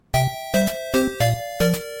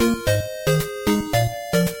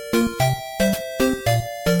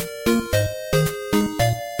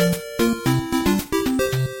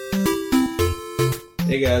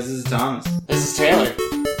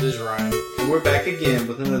we're back again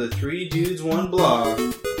with another 3 Dudes, 1 Blog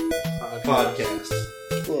podcast.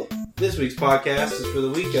 Cool. This week's podcast is for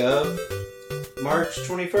the week of March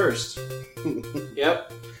 21st.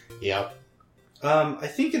 Yep. I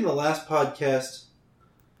think in the last podcast,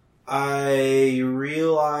 I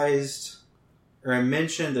realized, or I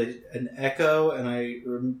mentioned an echo, and I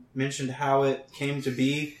mentioned how it came to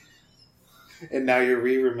be. And now you're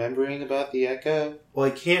remembering about the echo? Well,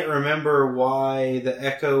 I can't remember why the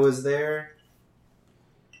echo is there.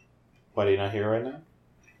 Why do you not hear it right now?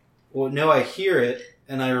 Well, no, I hear it,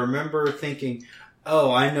 and I remember thinking,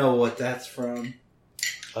 oh, I know what that's from.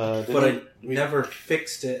 But I never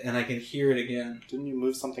fixed it, and I can hear it again. Didn't you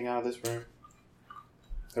move something out of this room?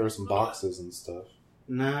 There were some boxes and stuff.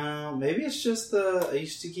 No, maybe it's just I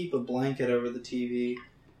used to keep a blanket over the TV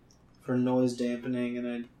for noise dampening, and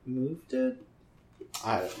I moved it?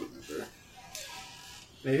 I don't remember.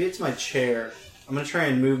 Maybe it's my chair. I'm going to try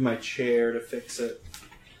and move my chair to fix it.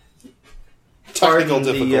 Technical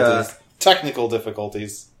difficulties. Technical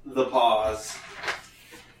difficulties. The pause.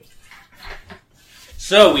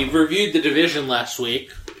 So, we reviewed the division last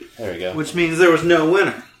week. There we go. Which means there was no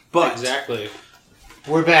winner. But Exactly.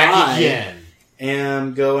 We're back again.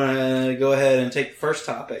 am going to go ahead and take the first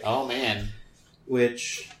topic, Oh, man.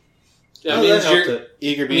 which... That Oh, means, that helped it.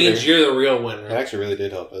 Eager Beaver. means you're the real It winner. actually really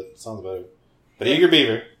did help. It sounds better. But Eager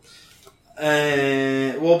Beaver.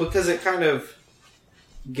 Well, because it kind of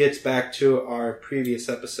gets back to our previous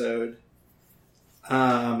episode.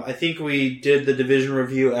 I think we did the division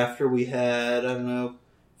review after we had,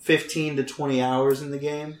 15 to 20 hours in the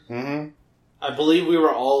game. Mm-hmm. I believe we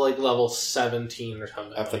were all like level 17 or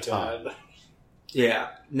something At the like time. that. Yeah.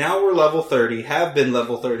 Now we're level 30. Have been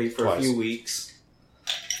level 30 for Twice. a few weeks.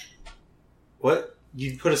 What?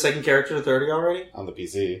 You put a second character to 30 already? On the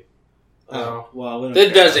PC. Oh. Well, we don't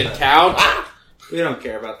That care doesn't about count. We don't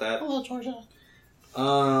care about that. Hello, Georgia.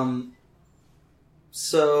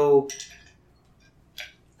 So...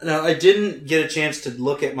 No, I didn't get a chance to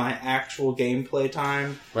look at my actual gameplay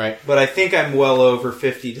time, Right. but I think I'm well over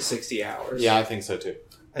 50 to 60 hours. Yeah, I think so, too.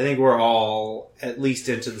 I think we're all at least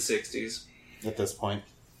into the 60s. At this point.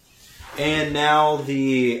 And now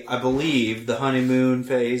I believe the honeymoon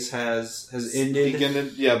phase has ended. Beginning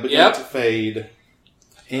to fade.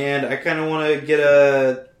 And I kind of want to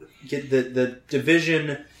get the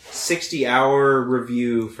Division 60-hour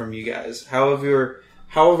review from you guys. How have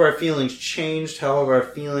our feelings changed? How have our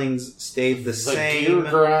feelings stayed the same? The gear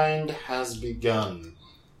grind has begun.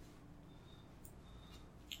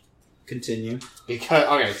 Continue.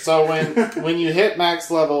 So when you hit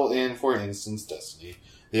max level in, for instance, Destiny,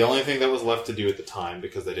 the only thing that was left to do at the time,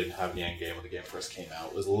 because they didn't have the end game when the game first came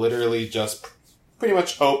out, was literally just pretty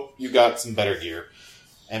much hope you got some better gear.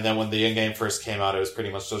 And then when the end game first came out, it was pretty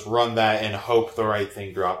much just run that and hope the right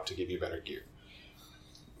thing dropped to give you better gear.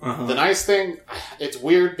 Uh-huh. The nice thing, it's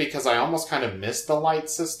weird because I almost kind of miss the light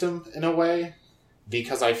system in a way,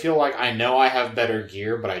 because I feel like I know I have better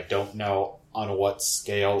gear, but I don't know on what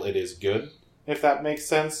scale it is good, if that makes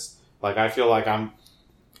sense. Like, I feel like I'm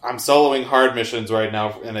soloing hard missions right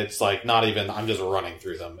now, and it's like I'm just running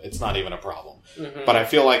through them. It's not even a problem. Mm-hmm. But I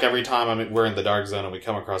feel like every time we're in the dark zone and we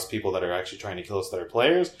come across people that are actually trying to kill us that are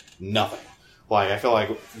players, nothing. Like, I feel like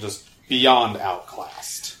just beyond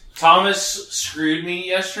outclassed. Thomas screwed me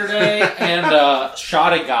yesterday and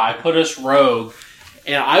shot a guy, put us rogue,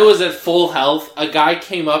 and I was at full health. A guy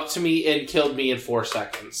came up to me and killed me in 4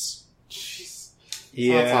 seconds. Jeez.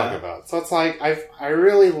 Yeah. That's what I'm talking about. So it's like, I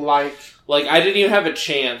really like... Like, I didn't even have a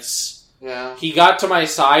chance. Yeah. He got to my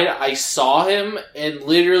side, I saw him, and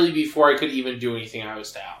literally before I could even do anything, I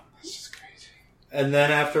was down. That's just crazy. And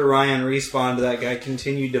then after Ryan respawned, that guy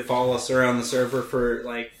continued to follow us around the server for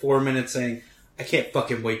like 4 minutes saying, I can't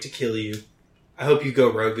fucking wait to kill you. I hope you go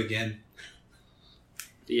rogue again.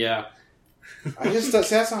 Yeah. I just see,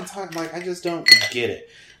 that's what I'm talking. Like, I just don't get it.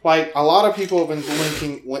 Like, a lot of people have been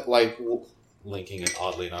linking it,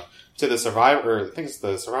 oddly enough, to the Survivor, or I think it's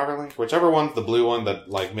the Survivor link, whichever one's the blue one that,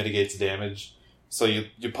 like, mitigates damage. So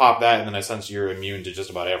you pop that, and then essentially you're immune to just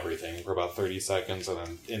about everything for about 30 seconds, and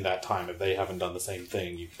then in that time, if they haven't done the same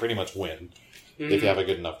thing, you pretty much win, if you have a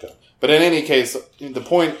good enough gun. But in any case, the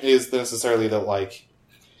point is necessarily that, like,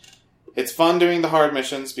 it's fun doing the hard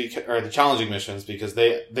missions, or the challenging missions, because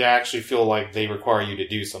they actually feel like they require you to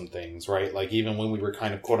do some things, right? Like, even when we were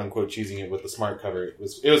kind of quote-unquote choosing it with the smart cover, it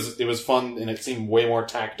was fun, and it seemed way more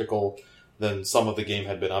tactical than some of the game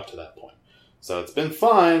had been up to that point. So it's been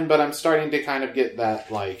fun, but I'm starting to kind of get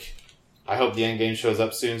that, like, I hope the end game shows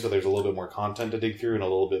up soon, so there's a little bit more content to dig through and a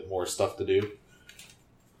little bit more stuff to do.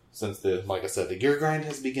 Since like I said, the gear grind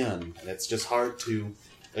has begun, and it's just hard to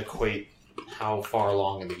equate how far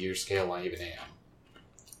along in the gear scale I even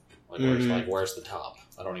am. Like, where's the top?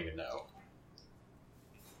 I don't even know.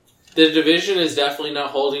 The Division is definitely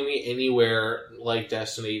not holding me anywhere like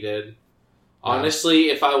Destiny did. Honestly,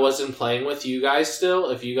 if I wasn't playing with you guys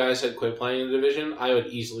still, if you guys had quit playing the Division, I would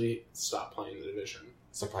easily stop playing the Division.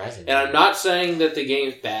 Surprising. And I'm not saying that the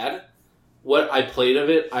game's bad. What I played of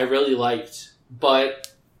it, I really liked.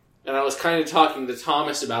 But, and I was kind of talking to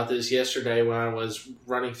Thomas about this yesterday when I was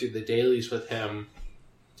running through the dailies with him.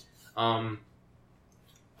 I'm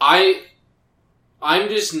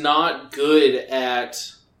just not good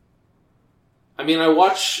at... I mean, I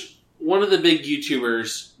watch... One of the big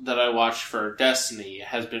YouTubers that I watch for Destiny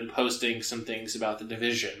has been posting some things about the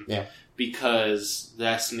Division. Yeah. Because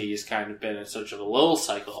Destiny has kind of been in such a lull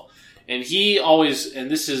cycle. And he always... And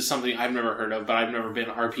this is something I've never heard of, but I've never been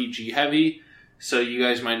RPG heavy. So you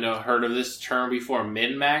guys might know heard of this term before,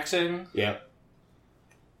 min-maxing. Yeah.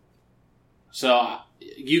 So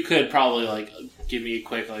you could probably, like, give me a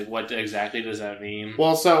quick, like, what exactly does that mean?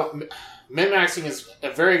 Well, so min-maxing is a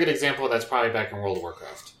very good example that's probably back in World of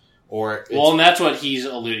Warcraft. And that's what he's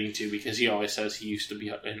alluding to, because he always says he used to be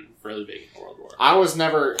really big in World War. I was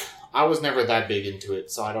never that big into it,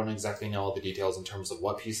 so I don't exactly know all the details in terms of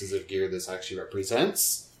what pieces of gear this actually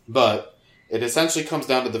represents. But it essentially comes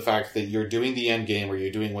down to the fact that you're doing the end game, or you're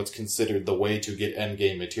doing what's considered the way to get end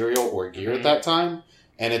game material or gear at that time.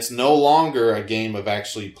 And it's no longer a game of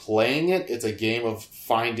actually playing it. It's a game of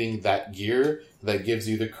finding that gear that gives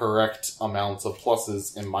you the correct amounts of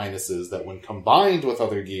pluses and minuses that, when combined with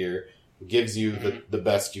other gear, gives you the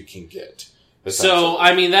best you can get. So,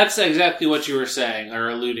 I mean, that's exactly what you were saying, or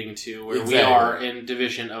alluding to, where we are in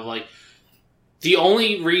Division of, like, the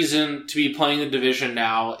only reason to be playing the Division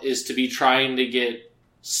now is to be trying to get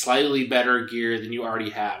slightly better gear than you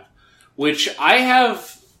already have. Which I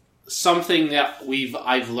have something that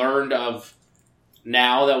I've learned of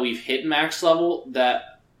now that we've hit max level,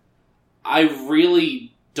 that I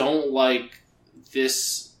really don't like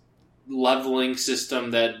this leveling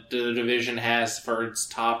system that the Division has for its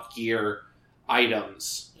top gear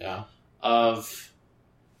items. Yeah. Of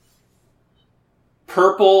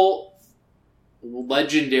purple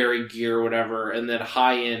legendary gear or whatever, and then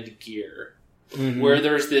high-end gear. Mm-hmm. Where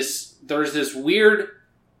there's this weird,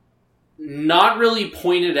 not really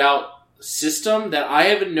pointed out system that I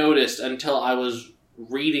haven't noticed until I was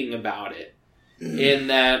reading about it. In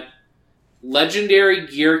that legendary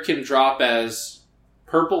gear can drop as...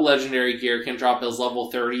 Purple legendary gear can drop as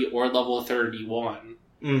level 30 or level 31.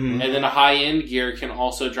 Mm-hmm. And then a high-end gear can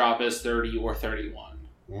also drop as 30 or 31.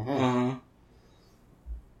 Mm-hmm.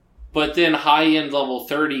 But then high-end level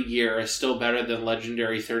 30 gear is still better than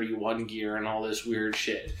legendary 31 gear and all this weird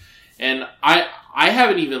shit. And I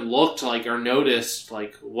haven't even looked, like, or noticed,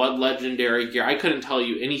 like, what legendary gear... I couldn't tell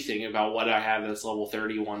you anything about what I have that's level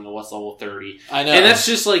 31 and what's level 30. I know. And that's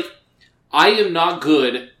just, like... I am not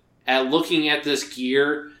good at looking at this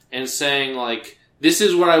gear and saying, like, this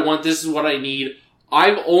is what I want, this is what I need.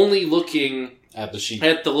 I'm only looking... At the sheet.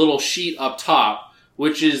 At the little sheet up top,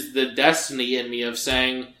 which is the Destiny in me of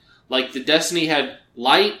saying... Like, the Destiny had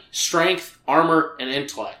light, strength, armor, and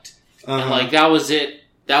intellect. Uh-huh. And, like, that was it.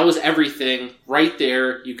 That was everything right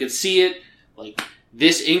there. You could see it. Like,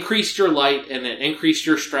 this increased your light, and it increased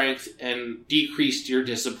your strength, and decreased your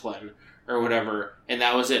discipline, or whatever. And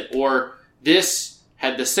that was it. Or, this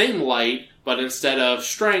had the same light, but instead of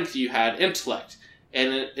strength, you had intellect.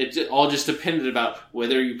 And it all just depended about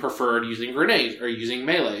whether you preferred using grenades, or using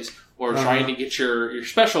melees, or trying to get your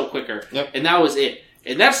special quicker. Yep. And that was it.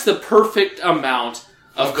 And that's the perfect amount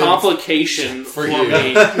of complication for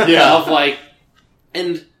me. Yeah. Of, like...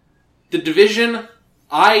 And the Division,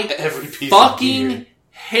 I fucking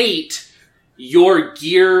hate your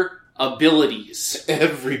gear abilities.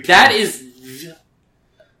 Every piece. That is...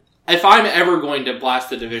 If I'm ever going to blast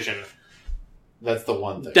the Division... That's the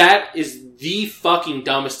one thing. That is the fucking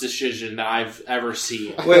dumbest decision that I've ever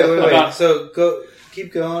seen. Wait. So,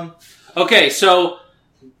 keep going. Okay, so...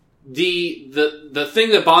 The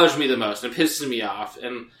thing that bothers me the most and pisses me off,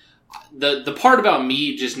 and the part about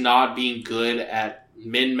me just not being good at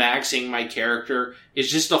min-maxing my character is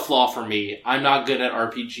just a flaw for me. I'm not good at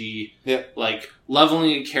RPG, like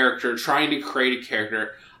leveling a character, trying to create a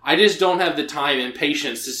character. I just don't have the time and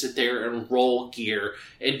patience to sit there and roll gear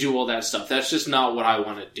and do all that stuff. That's just not what I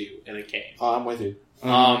want to do in a game. I'm with you.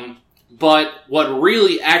 But what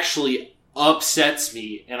really actually upsets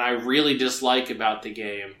me, and I really dislike about the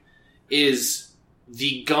game, is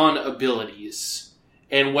the gun abilities.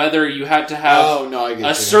 And whether you have to have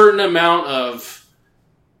a certain amount of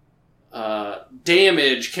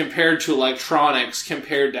damage compared to electronics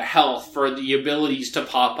compared to health for the abilities to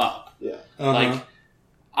pop up. Yeah. Uh-huh. Like,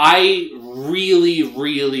 I really,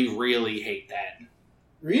 really, really hate that.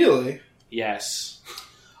 Really? Yes.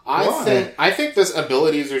 I think this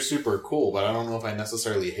abilities are super cool, but I don't know if I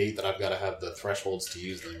necessarily hate that I've got to have the thresholds to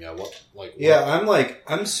use them. Yeah,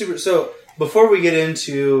 I'm super. So before we get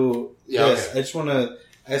into this, okay. I just want to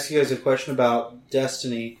ask you guys a question about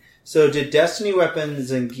Destiny. So did Destiny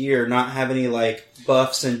weapons and gear not have any like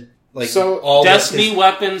buffs and like so Destiny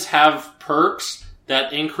weapons have perks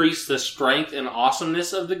that increase the strength and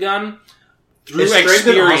awesomeness of the gun through is strength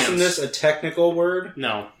experience. and awesomeness a technical word?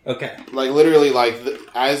 No. Okay. Like literally,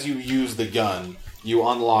 as you use the gun, you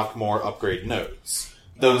unlock more upgrade nodes.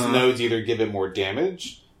 Those nodes either give it more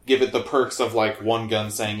damage, give it the perks of like one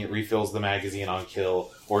gun saying it refills the magazine on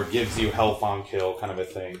kill, or gives you health on kill, kind of a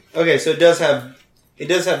thing. Okay, so it does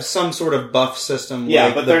have some sort of buff system. Yeah,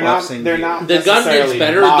 like but the they're not. buffs in They're gear. not. The gun gets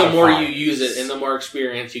better the more you modifiers. use it and the more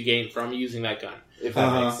experience you gain from using that gun. If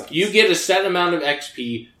that makes sense. You get a set amount of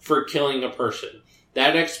XP for killing a person.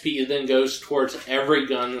 That XP then goes towards every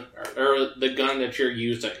gun, or the gun that you're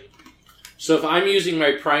using. So if I'm using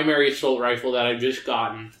my primary assault rifle that I've just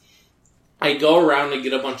gotten, I go around and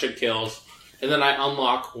get a bunch of kills, and then I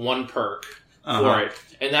unlock one perk for it.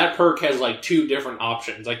 And that perk has like two different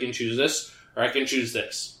options. I can choose this, or I can choose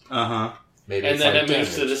this. Maybe And it's then like it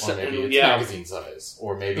moves to damage, the or maybe it's yeah. magazine size,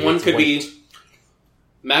 or maybe One it's could weight. be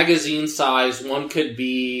magazine size, one could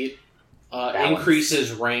be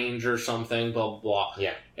increases range or something, blah, blah, blah.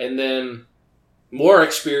 Yeah. And then more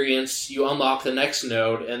experience, you unlock the next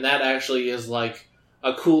node, and that actually is like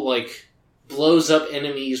a cool, like, blows up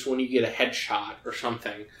enemies when you get a headshot or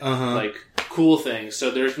something. Like, cool things.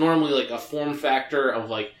 So there's normally like a form factor of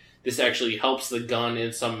like, this actually helps the gun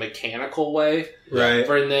in some mechanical way. Right.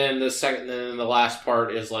 And then the last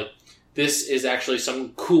part is like, this is actually some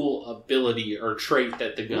cool ability or trait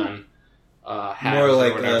that the gun has. More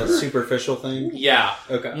like a a superficial thing? Yeah.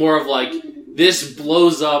 Okay. More of like, this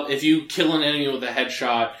blows up, if you kill an enemy with a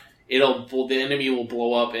headshot, the enemy will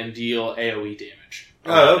blow up and deal AoE damage.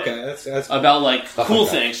 Oh, okay. That's About like Stuff cool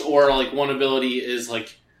like that. things, or like one ability is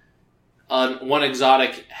like, one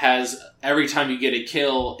exotic has, every time you get a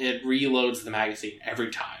kill, it reloads the magazine every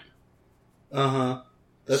time.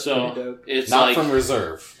 That's so pretty dope. it's Not like, from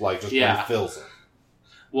reserve, like just refills it.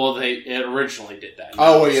 well, it originally did that.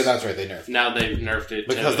 Oh, well, yeah, that's right. They nerfed it. Now they've nerfed it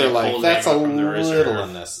Because to they're like, pull that's a ammo from the little reserve.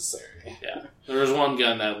 unnecessary. Yeah, there was one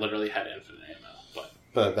gun that literally had infinite ammo,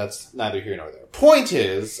 But that's neither here nor there. Point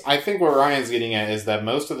is, I think what Ryan's getting at is that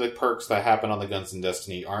most of the perks that happen on the guns in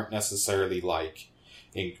Destiny aren't necessarily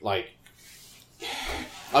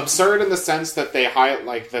absurd in the sense that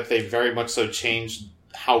they very much so changed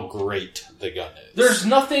how great the gun is. There's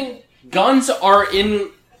nothing. Guns are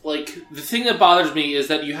in, like, the thing that bothers me is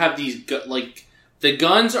that you have these, the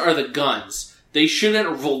guns are the guns. They shouldn't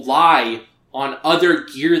rely on other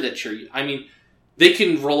gear that you're, I mean, they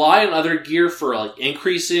can rely on other gear for, like,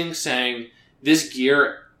 increasing, saying, this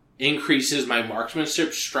gear increases my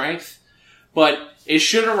marksmanship strength, but it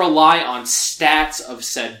shouldn't rely on stats of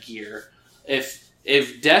said gear.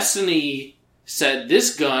 If Destiny said,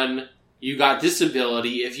 this gun, you got this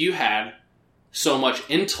ability if you had so much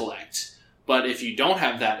intellect, but if you don't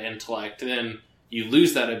have that intellect, then you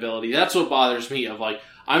lose that ability. That's what bothers me, of like,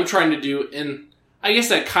 I'm trying to do, and I guess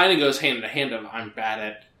that kind of goes hand in hand of I'm bad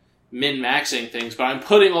at min-maxing things, but I'm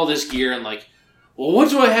putting all this gear and like, well, what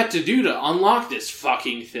do I have to do to unlock this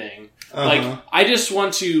fucking thing? Like, I just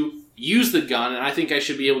want to use the gun, and I think I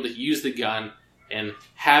should be able to use the gun and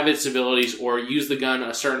have its abilities, or use the gun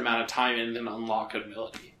a certain amount of time and then unlock an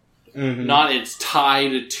ability. Not it's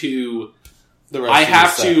tied to The rest I of the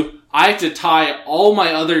have set. to tie all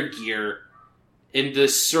my other gear into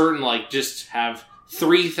certain, like, just have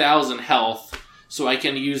 3,000 health so I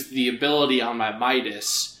can use the ability on my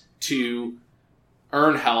Midas to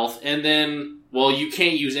earn health, and then, well, you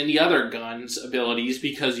can't use any other gun's abilities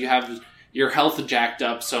because you have your health jacked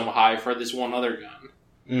up so high for this one other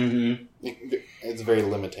gun. It's very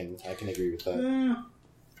limiting. I can agree with that.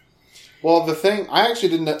 Well, the thing, I actually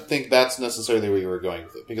didn't think that's necessarily where you were going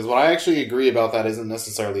with it. Because what I actually agree about that isn't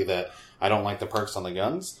necessarily that I don't like the perks on the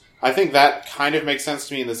guns. I think that kind of makes sense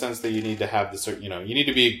to me in the sense that you need to have the certain, you need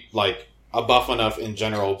to be, like, a buff enough in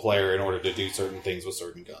general player in order to do certain things with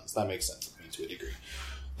certain guns. That makes sense to me to a degree.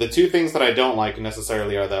 The two things that I don't like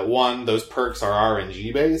necessarily are that, one, those perks are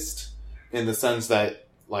RNG based, in the sense that,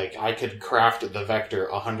 like, I could craft the vector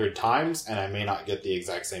 100 times and I may not get the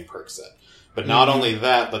exact same perk set. But not only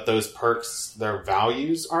that, but those perks, their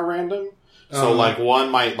values are random. So, like,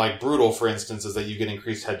 one might, like, Brutal, for instance, is that you get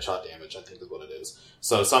increased headshot damage, I think is what it is.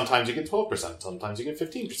 So sometimes you get 12%, sometimes you get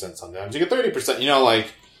 15%, sometimes you get 30%.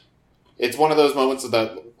 it's one of those moments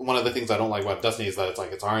that one of the things I don't like about Destiny is that it's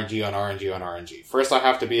like it's RNG on RNG on RNG. First, I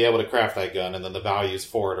have to be able to craft that gun, and then the values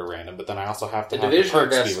for it are random. But then I also have to have the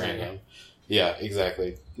perks be random. Yeah,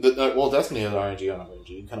 exactly. Destiny is RNG on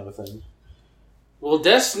RNG kind of a thing. Well,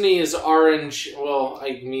 Destiny is RNG. Well,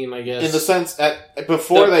 I guess in the sense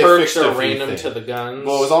before they perks fixed are a few random things. to the guns.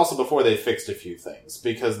 Well, it was also before they fixed a few things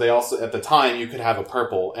because they also at the time you could have a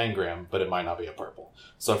purple engram, but it might not be a purple.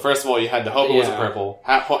 So first of all, you had to hope it was a purple.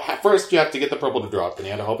 First, you have to get the purple to drop, then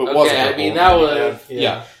you had to hope it was a purple. I mean that would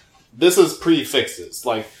yeah. This is pre-fixes.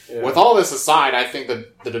 With all this aside, I think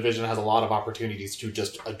that the Division has a lot of opportunities to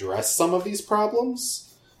just address some of these problems.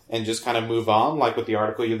 And just kind of move on, like with the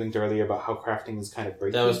article you linked earlier about how crafting is kind of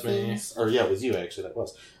breaking things. Or it was you actually. That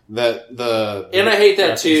was and I hate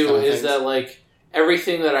that too. Is that like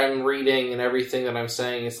everything that I'm reading and everything that I'm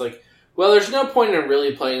saying is like, well, there's no point in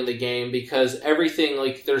really playing the game because everything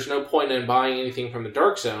there's no point in buying anything from the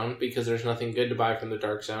Dark Zone because there's nothing good to buy from the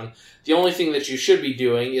Dark Zone. The only thing that you should be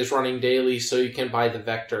doing is running daily so you can buy the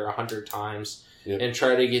Vector 100 times and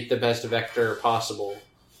try to get the best Vector possible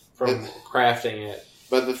from crafting it.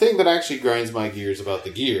 But the thing that actually grinds my gears about the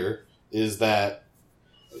gear is that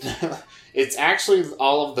it's actually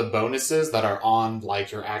all of the bonuses that are on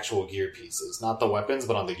your actual gear pieces, not the weapons,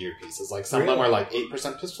 but on the gear pieces. Some of them are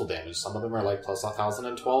 8% pistol damage, some of them are plus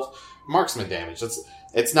 1,012 marksman damage.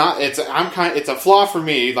 It's a flaw for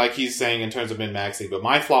me, like he's saying in terms of min-maxing, but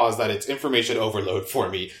my flaw is that it's information overload for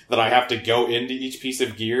me, that I have to go into each piece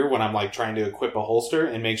of gear when I'm trying to equip a holster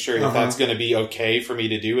and make sure that that's going to be okay for me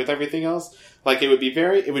to do with everything else.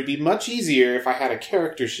 It would be much easier if I had a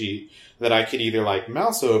character sheet that I could either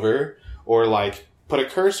mouse over or put a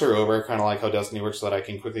cursor over, kind of like how Destiny works, so that I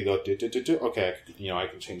can quickly go okay, I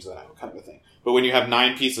can change that out, kind of a thing. But when you have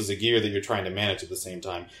 9 pieces of gear that you're trying to manage at the same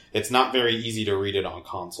time, it's not very easy to read it on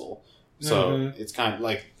console. So it's kind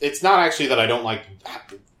of it's not actually that I don't like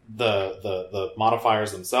the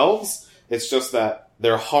modifiers themselves. It's just that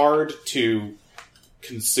they're hard to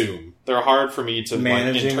consume. They're hard for me to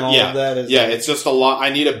managing all of that. It's just a lot. I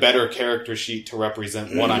need a better character sheet to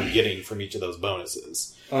represent what I'm getting from each of those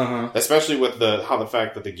bonuses. Especially with how the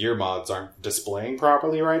fact that the gear mods aren't displaying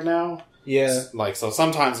properly right now. Yeah. So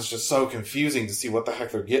sometimes it's just so confusing to see what the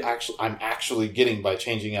heck I'm actually getting by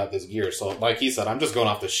changing out this gear. So like he said, I'm just going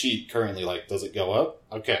off the sheet currently. Does it go up?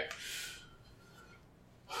 Okay.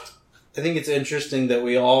 I think it's interesting that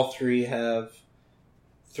we all three have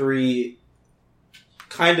 3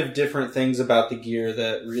 kind of different things about the gear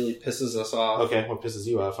that really pisses us off. Okay, what pisses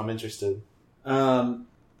you off? I'm interested.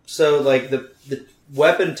 So the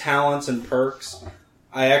weapon talents and perks,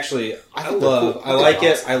 I love. Cool. I like awesome.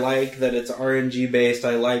 It. I like that it's RNG based.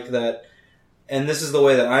 I like that, and this is the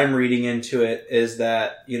way that I'm reading into it, is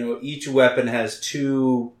that, each weapon has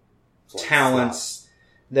 2 talents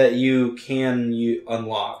that you can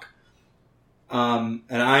unlock. And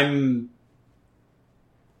I'm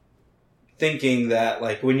thinking that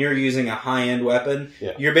when you're using a high-end weapon,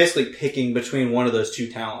 you're basically picking between one of those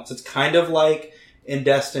 2 talents. It's kind of like in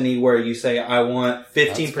Destiny where you say, I want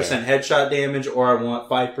 15% headshot damage or I want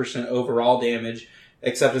 5% overall damage,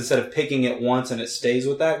 except instead of picking it once and it stays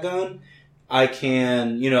with that gun, I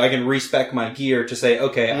can respec my gear to say,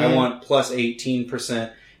 okay, I want plus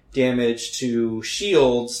 18% damage to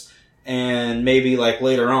shields, and maybe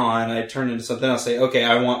later on I turn into something else, say, okay,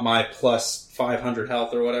 I want my plus 500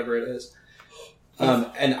 health or whatever it is.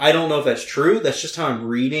 And I don't know if that's true. That's just how I'm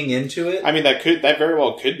reading into it. I mean, that very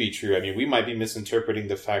well could be true. I mean, we might be misinterpreting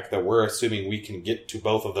the fact that we're assuming we can get to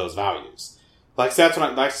both of those values. That's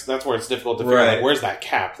where it's difficult to figure out, where's that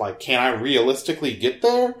cap? Can I realistically get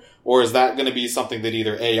there? Or is that going to be something that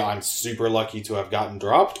either A, I'm super lucky to have gotten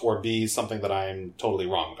dropped, or B, something that I'm totally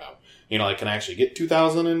wrong about? Can I actually get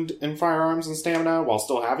 2,000 in firearms and stamina while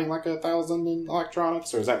still having 1,000 in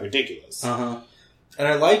electronics? Or is that ridiculous? And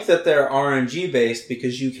I like that they're RNG based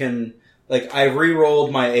because you can, I re-rolled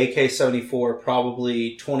my AK-74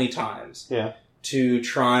 probably 20 times. Yeah. To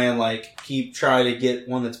try and try to get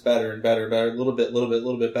one that's better and better, a little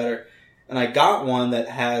bit better. And I got one that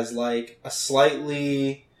has a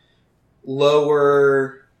slightly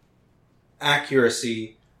lower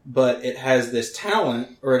accuracy, but it has this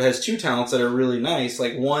talent, or it has 2 talents that are really nice.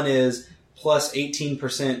 One is plus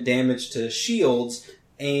 18% damage to shields,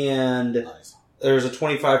 and there's a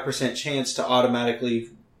 25% chance to automatically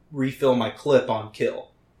refill my clip on kill.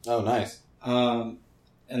 Oh, nice. And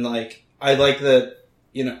I like that,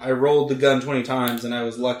 I rolled the gun 20 times and I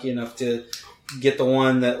was lucky enough to get the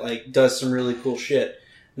one that does some really cool shit.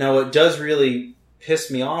 Now, what does really piss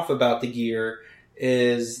me off about the gear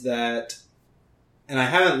is that, and I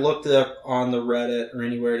haven't looked it up on the Reddit or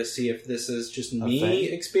anywhere to see if this is just me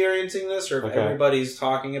experiencing this or if everybody's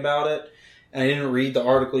talking about it. And I didn't read the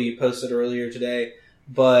article you posted earlier today,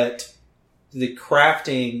 but the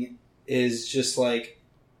crafting is just like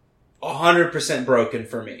 100% broken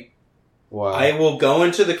for me. Wow. I will go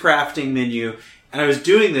into the crafting menu, and I was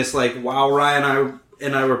doing this like while Ryan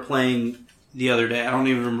and I were playing the other day. I don't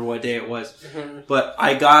even remember what day it was. Mm-hmm. But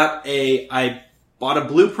I bought a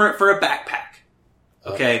blueprint for a backpack.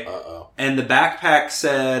 Okay. And the backpack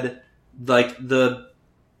said, like, the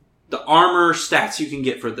armor stats you can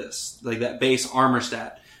get for this, like that base armor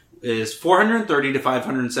stat, is 430 to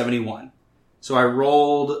 571. So I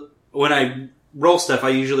rolled, when I roll stuff, I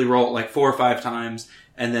usually roll it like 4 or 5 times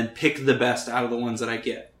and then pick the best out of the ones that I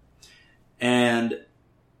get. And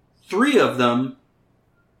 3 of them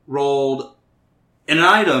rolled an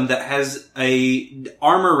item that has a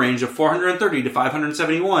armor range of 430 to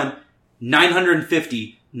 571,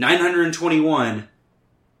 950, 921,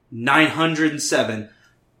 907.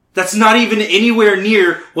 That's not even anywhere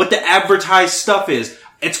near what the advertised stuff is.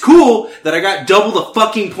 It's cool that I got double the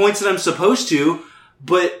fucking points that I'm supposed to,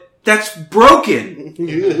 but that's broken.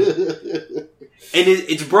 And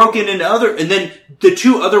it's broken into other, and then the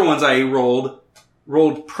 2 other ones I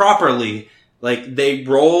rolled properly. Like, they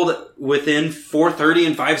rolled within 430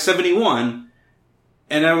 and 571.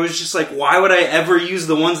 And I was just like, why would I ever use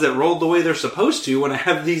the ones that rolled the way they're supposed to when I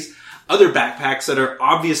have these other backpacks that are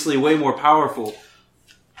obviously way more powerful?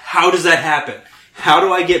 How does that happen? How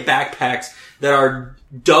do I get backpacks that are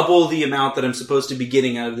double the amount that I'm supposed to be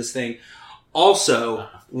getting out of this thing? Also,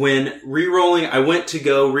 when re-rolling, I went to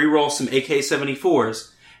go re-roll some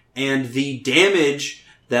AK-74s, and the damage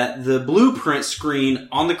that the blueprint screen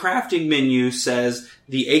on the crafting menu says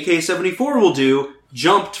the AK-74 will do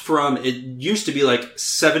jumped from, it used to be like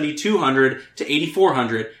 7,200 to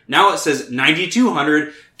 8,400. Now it says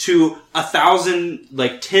 9,200 to 1,000,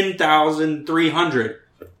 like 10,300.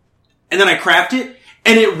 And then I craft it,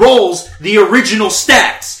 and it rolls the original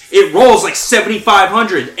stats. It rolls like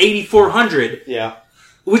 7,500, 8,400. Yeah.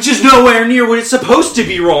 Which is nowhere near what it's supposed to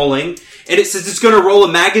be rolling. And it says it's going to roll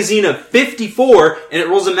a magazine of 54, and it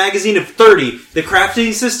rolls a magazine of 30. The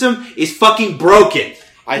crafting system is fucking broken.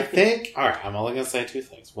 I think, alright, I'm only going to say 2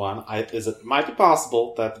 things. One, it might be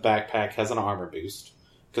possible that the backpack has an armor boost.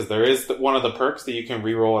 Because there is one of the perks that you can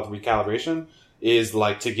reroll at recalibration is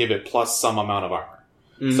like to give it plus some amount of armor.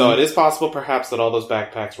 Mm-hmm. So it is possible perhaps that all those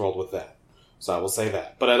backpacks rolled with that. So I will say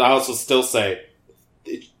that. But I also still say,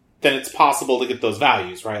 then it's possible to get those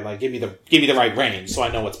values, right? Like, give me the right range so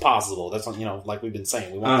I know it's possible. That's, like we've been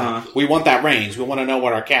saying. We want that range. We want to know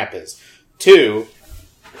what our cap is. 2,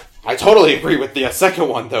 I totally agree with the second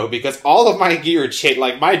one, though, because all of my gear change,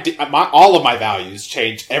 like, all of my values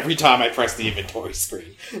change every time I press the inventory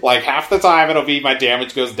screen. Like, half the time it'll be my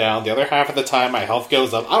damage goes down, the other half of the time my health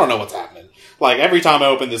goes up. I don't know what's happening. Like, every time I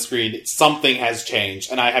open the screen, something has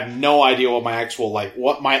changed, and I have no idea what my actual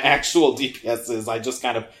DPS is.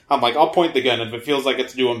 I'm like, I'll point the gun, and if it feels like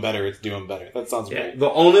it's doing better, it's doing better. That sounds great.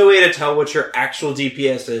 The only way to tell what your actual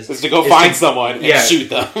DPS is to go find someone and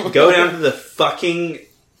shoot them. Go down to the fucking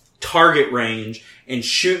target range and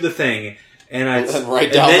shoot the thing, and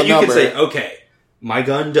then you can say, okay, my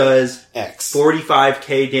gun does X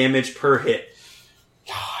 45k damage per hit.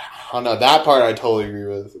 Oh no, that part I totally agree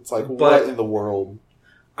with. It's like, what in the world?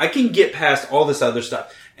 I can get past all this other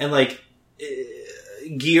stuff. And like,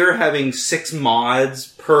 gear having 6 mods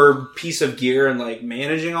per piece of gear and like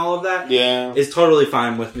managing all of that is totally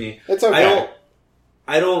fine with me. It's okay.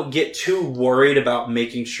 I don't get too worried about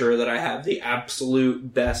making sure that I have the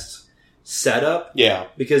absolute best setup. Yeah.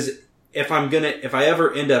 Because if I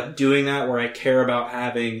ever end up doing that where I care about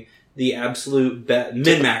having the absolute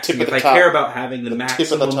min-max, if I care about having the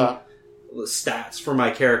maximum stats for my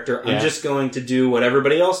character, I'm just going to do what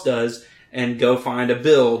everybody else does and go find a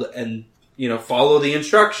build and, follow the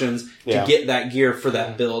instructions to get that gear for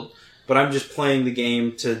that build. But I'm just playing the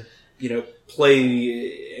game to,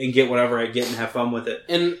 play and get whatever I get and have fun with it.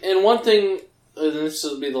 And one thing, and this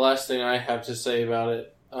will be the last thing I have to say about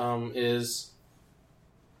it, is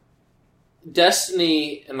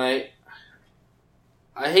Destiny, and I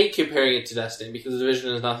hate comparing it to Destiny because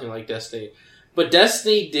Division is nothing like Destiny. But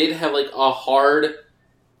Destiny did have like a hard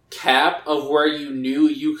cap of where you knew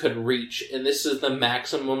you could reach, and this is the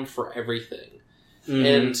maximum for everything. Mm-hmm.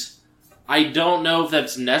 And I don't know if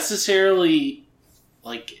that's necessarily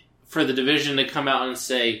like for the Division to come out and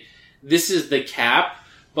say this is the cap,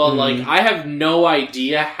 but like I have no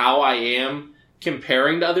idea how I am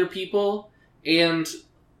comparing to other people, and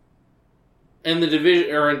in the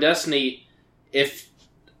Division or in Destiny, if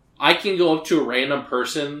I can go up to a random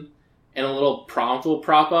person and a little prompt will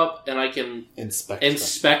prop up, and I can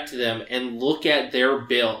inspect them and look at their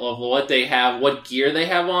build of what they have, what gear they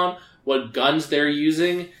have on, what guns they're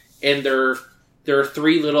using, and their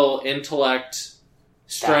 3 little intellect,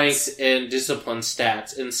 strength, and discipline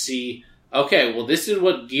stats, and see, okay, well, this is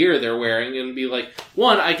what gear they're wearing, and be like,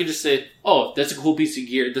 one, I could just say, oh, that's a cool piece of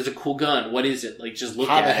gear, that's a cool gun, what is it? Like, just look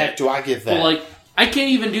at it. How the heck do I get that? But, like, I can't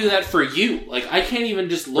even do that for you. Like, I can't even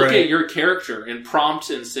just look at your character and prompt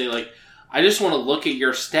and say, like, I just want to look at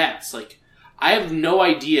your stats. Like, I have no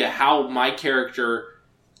idea how my character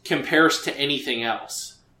compares to anything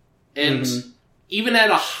else. And even at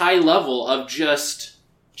a high level of just...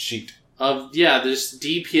 cheat. This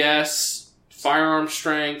DPS, firearm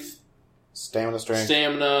strength, stamina,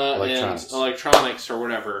 and electronics or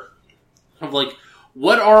whatever. Of like,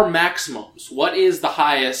 what are maximums? What is the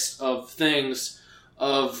highest of things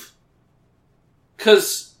of...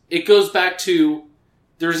 Because it goes back to,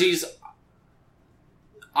 there's these...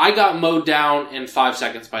 I got mowed down in 5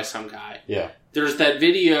 seconds by some guy. Yeah. There's that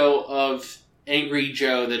video of Angry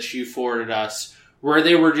Joe that you forwarded us, where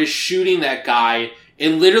they were just shooting that guy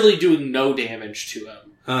and literally doing no damage to him.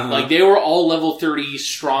 Like, they were all level 30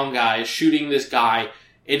 strong guys shooting this guy,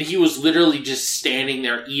 and he was literally just standing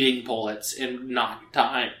there eating bullets and not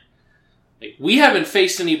dying. Like, we haven't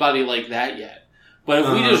faced anybody like that yet. But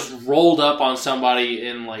if we just rolled up on somebody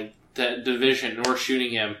in, like, that division and we're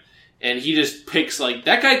shooting him, and he just picks, like,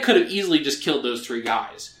 that guy could have easily just killed those 3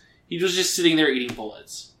 guys. He was just sitting there eating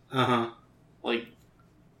bullets. Like,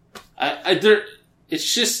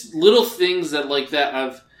 it's just little things that, like,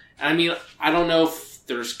 that I mean, I don't know if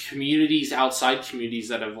there's communities, outside communities,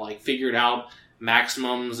 that have, like, figured out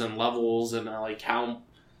maximums and levels and, like, how...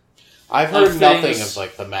 I've heard nothing of,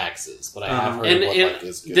 like, the maxes, but I have heard what, like,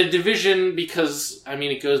 is good. The division, because, I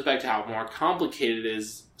mean, it goes back to how more complicated it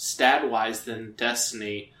is, stat-wise, than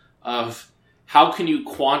Destiny, of how can you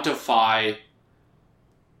quantify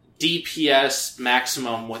DPS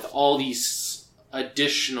maximum with all these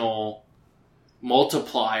additional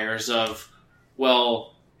multipliers of,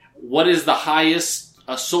 well, what is the highest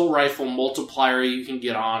assault rifle multiplier you can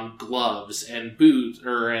get on gloves and boots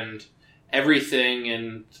and everything,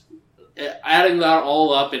 and adding that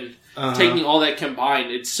all up and taking all that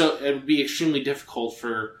combined, it would be extremely difficult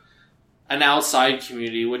for an outside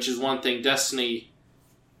community, which is one thing Destiny...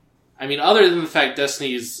 I mean, other than the fact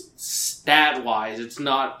Destiny is stat-wise, it's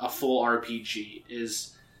not a full RPG,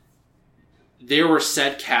 is there were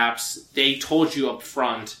set caps, they told you up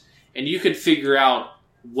front, and you could figure out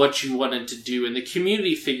what you wanted to do, and the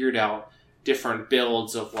community figured out different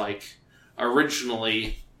builds of, like,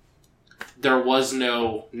 originally, there was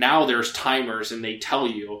no, now there's timers, and they tell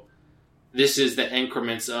you, this is the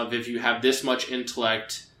increments of, if you have this much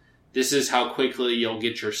intellect, this is how quickly you'll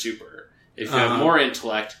get your super. If you have more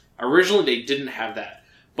intellect, originally they didn't have that,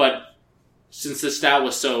 but since the stat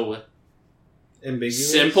was so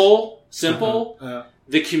ambiguous, simple,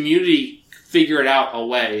 the community figured out a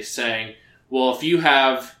way saying, well, if you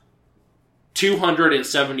have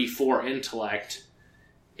 274 intellect,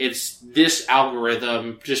 it's this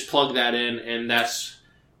algorithm, just plug that in, and that's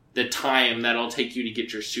the time that'll take you to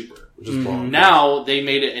get your super. Now, they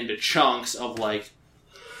made it into chunks of, like,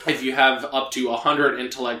 if you have up to 100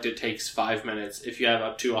 intellect, it takes 5 minutes. If you have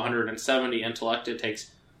up to 170 intellect, it takes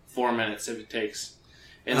 4 minutes if it takes,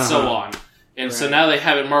 and so on. And so now they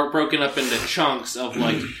have it broken up into chunks of,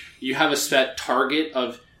 like, you have a set target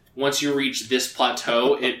of, once you reach this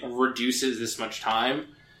plateau, it reduces this much time.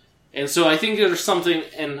 And so I think there's something,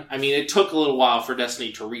 and I mean, it took a little while for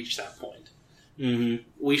Destiny to reach that point.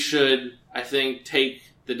 We should, I think,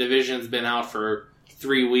 the Division's been out for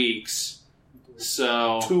 3 weeks.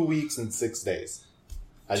 So 2 weeks and 6 days.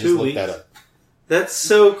 I just looked that up. That's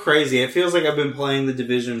so crazy. It feels like I've been playing the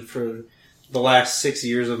Division for the last 6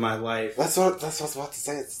 years of my life. That's what I was about to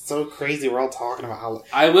say. It's so crazy. We're all talking about how...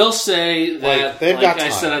 I will say that, like I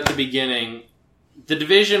said at the beginning, the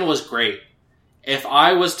Division was great. If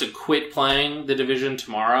I was to quit playing the Division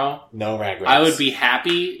tomorrow, no regrets. I would be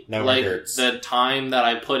happy. No regrets. The time that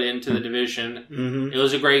I put into the Division, it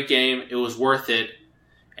was a great game. It was worth it.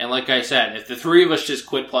 And like I said, if the 3 of us just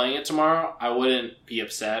quit playing it tomorrow, I wouldn't be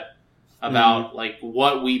upset about like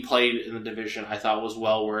what we played in the Division. I thought was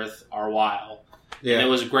well worth our while. Yeah. And it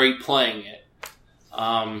was great playing it.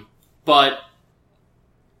 But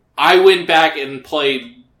I went back and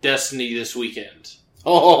played Destiny this weekend.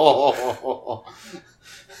 So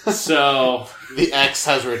the X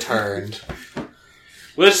has returned.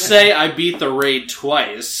 Let's say I beat the raid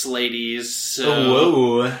twice, ladies. So.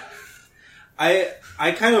 Whoa.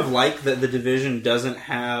 I kind of like that the Division doesn't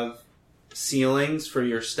have ceilings for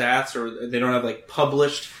your stats, or they don't have, like,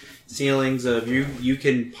 published ceilings of you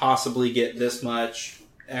can possibly get this much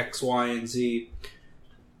X, Y, and Z.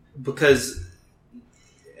 Because,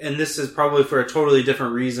 and this is probably for a totally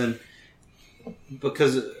different reason,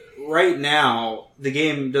 because right now the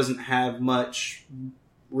game doesn't have much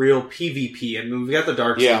real PvP. I mean, we've got the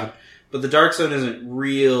Dark Zone, but the Dark Zone isn't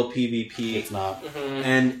real PvP. It's not. Mm-hmm.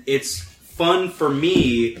 And it's fun for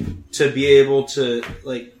me to be able to,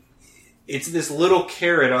 like, it's this little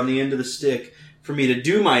carrot on the end of the stick for me to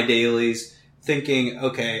do my dailies, thinking,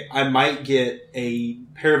 okay, I might get a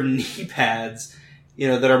pair of knee pads,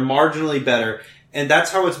 that are marginally better. And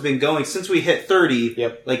that's how it's been going since we hit 30.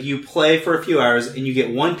 Yep. Like, you play for a few hours and you get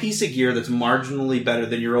one piece of gear that's marginally better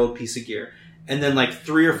than your old piece of gear. And then, like,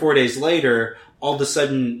 3 or 4 days later, all of a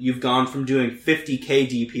sudden you've gone from doing 50k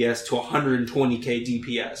DPS to 120k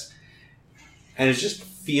DPS. And it just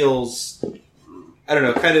feels, I don't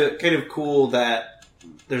know, kind of cool that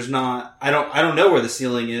there's not, I don't know where the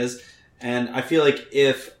ceiling is. And I feel like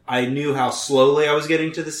if I knew how slowly I was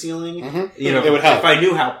getting to the ceiling, it would help. If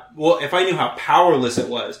I knew how powerless it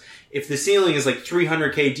was. If the ceiling is like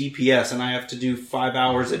 300k DPS and I have to do 5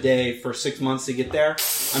 hours a day for 6 months to get there,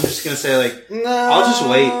 I'm just gonna say, like, no, I'll just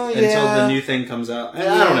wait until the new thing comes out. I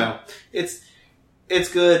don't know. It's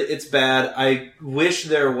good. It's bad. I wish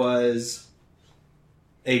there was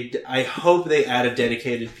I hope they add a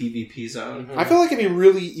dedicated PvP zone. I feel like it'd be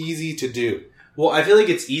really easy to do. Well, I feel like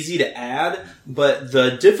it's easy to add, but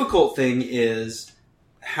the difficult thing is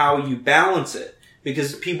how you balance it.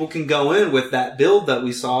 Because people can go in with that build that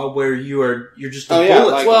we saw where you're just a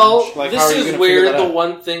bullet. This is where the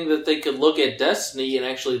one thing that they could look at Destiny and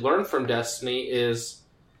actually learn from Destiny is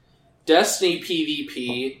Destiny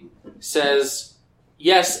PvP says,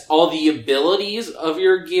 yes, all the abilities of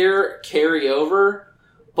your gear carry over,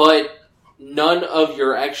 but none of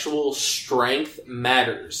your actual strength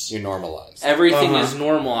matters. You're normalized. Everything is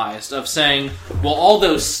normalized, of saying, well, all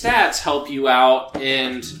those stats help you out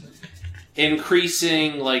and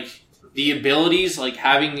increasing, like, the abilities, like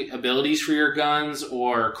having abilities for your guns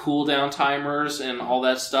or cooldown timers and all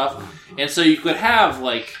that stuff. And so you could have,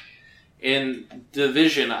 like, in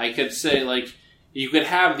Division, I could say, like, you could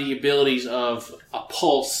have the abilities of a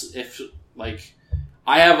pulse if, like,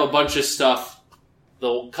 I have a bunch of stuff.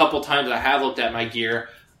 The couple times I have looked at my gear,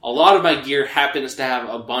 a lot of my gear happens to have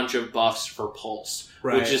a bunch of buffs for pulse,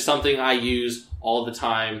 which is something I use all the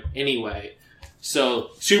time anyway. So,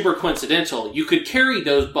 super coincidental. You could carry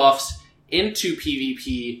those buffs into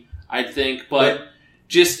PvP, I think, but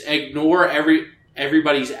just ignore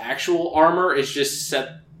everybody's actual armor is just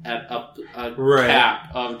set at a cap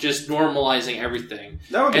of just normalizing everything.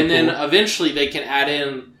 And then eventually they can add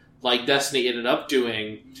in, like Destiny ended up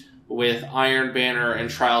doing with Iron Banner and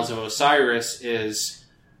Trials of Osiris, is,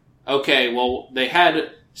 okay, well, they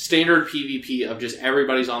had standard PvP of just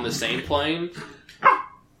everybody's on the same plane.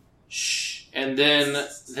 And then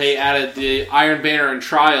they added the Iron Banner and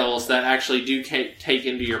Trials that actually do take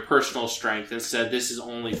into your personal strength and said this is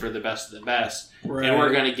only for the best of the best. Right. And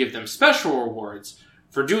we're going to give them special rewards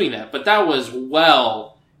for doing that. But that was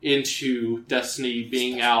well into Destiny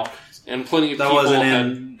being out, and plenty of people wasn't had...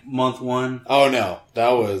 in month 1. Oh no, that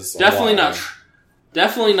was definitely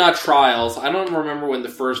not Trials. I don't remember when the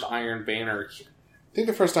first Iron Banner... I think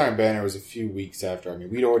the first Iron Banner was a few weeks after. I mean,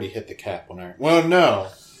 we'd already hit the cap when Iron... Well, no.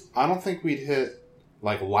 I don't think we'd hit,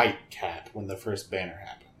 like, light cap when the first banner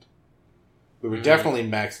happened. We were definitely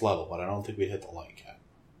max level, but I don't think we'd hit the light cap.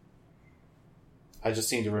 I just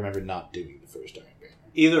seem to remember not doing the first Iron Banner.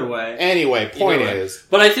 Either way. Anyway, point is...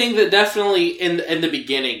 But I think that definitely in the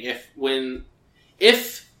beginning, when the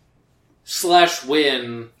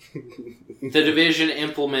Division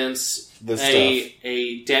implements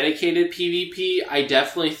a dedicated PvP, I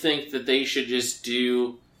definitely think that they should just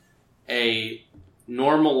do a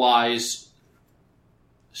normalize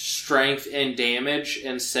strength and damage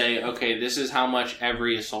and say, okay, this is how much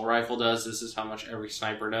every assault rifle does, this is how much every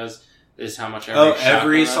sniper does, this is how much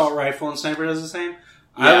every assault rifle and sniper does the same? Yeah.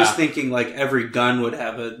 I was thinking, like, every gun would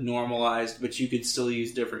have a normalized, but you could still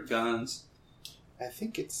use different guns. I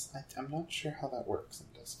think I'm not sure how that works in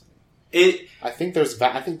Destiny. I think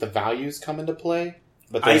the values come into play.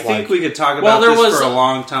 But I think we could talk about this for a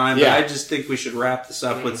long time, but I just think we should wrap this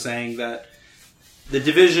up with saying that the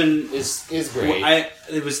Division is great. I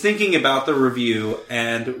was thinking about the review,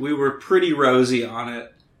 and we were pretty rosy on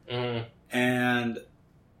it. And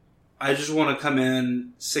I just want to come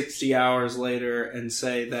in 60 hours later and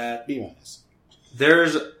say that B-.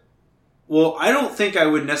 Well, I don't think I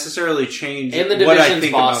would necessarily change and the what I Division's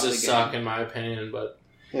think about the game. bosses suck, in my opinion, but...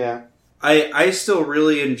 Yeah. I still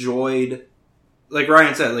really enjoyed, like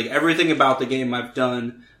Ryan said, like everything about the game I've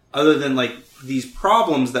done. other than like these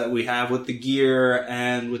problems that we have with the gear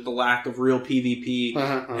and with the lack of real PvP,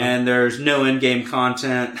 and there's no in-game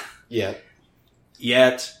content yet.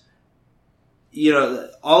 You know,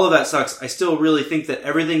 all of that sucks. I still really think that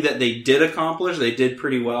everything that they did accomplish, they did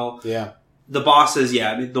pretty well. Yeah. The bosses,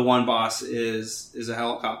 the one boss is a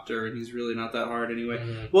helicopter, and he's really not that hard anyway.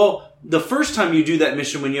 Mm-hmm. Well, the first time you do that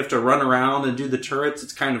mission when you have to run around and do the turrets,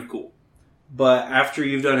 it's kind of cool. But after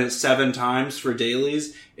you've done it 7 times for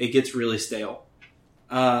dailies, it gets really stale.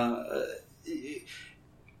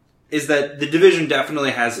 Is that the Division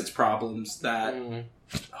definitely has its problems that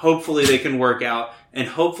hopefully they can work out, and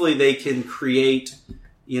hopefully they can create,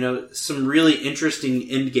 you know, some really interesting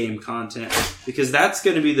in-game content, because that's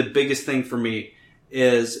going to be the biggest thing for me.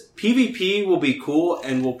 Is PvP will be cool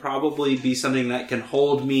and will probably be something that can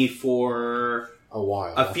hold me for a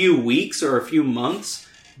while, a few weeks or a few months.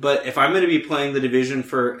 But if I'm going to be playing the Division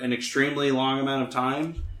for an extremely long amount of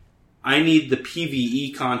time, I need the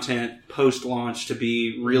PvE content post-launch to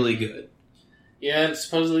be really good. Yeah, and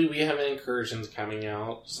supposedly we have Incursions coming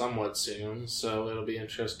out somewhat soon, so it'll be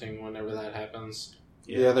interesting whenever that happens.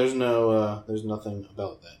 Yeah, there's nothing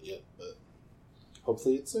about that yet, but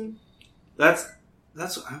hopefully it's soon.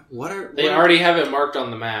 They already have it marked on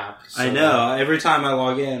the map. So I know. Every time I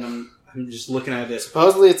log in, I'm just looking at it.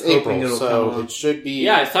 Supposedly it's April, so it should be...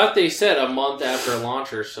 Yeah, I thought they said a month after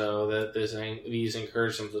launch or so that these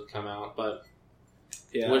Incursions would come out, but...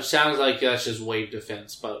 Yeah. Which sounds like that's just wave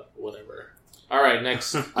defense, but whatever. Alright,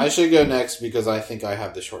 next. I should go next because I think I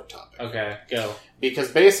have the short topic. Okay, go. Because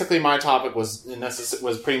basically my topic was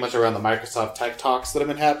pretty much around the Microsoft tech talks that have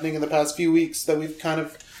been happening in the past few weeks that we've kind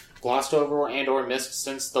of glossed over and or missed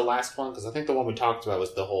since the last one, because I think the one we talked about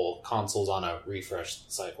was the whole consoles on a refresh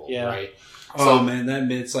cycle, right? Oh man, that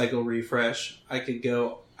mid-cycle refresh. I could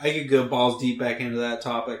go balls deep back into that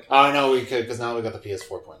topic. Oh no, we could, because now we got the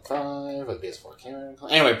PS4.5 or the PS4 camera.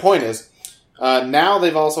 Anyway, point is, now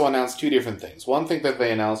they've also announced 2 different things. One thing that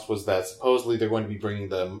they announced was that supposedly they're going to be bringing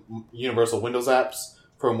the Universal Windows apps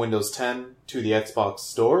from Windows 10 to the Xbox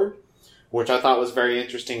Store, which I thought was very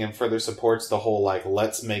interesting and further supports the whole, like,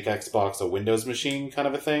 let's make Xbox a Windows machine kind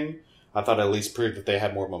of a thing. I thought it at least proved that they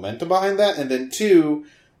had more momentum behind that. And then 2,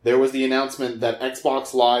 there was the announcement that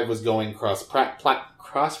Xbox Live was going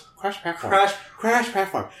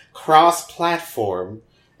cross-platform,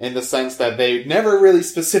 in the sense that they never really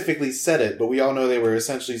specifically said it, but we all know they were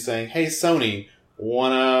essentially saying, hey, Sony,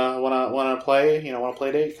 wanna play, want a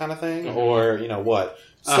play date kind of thing? Mm-hmm. Or, what?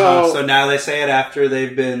 So now they say it after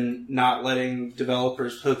they've been not letting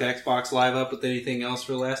developers hook Xbox Live up with anything else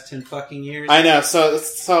for the last 10 fucking years. I know. So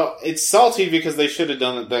it's salty because they should have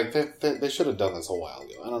done it. They should have done this a while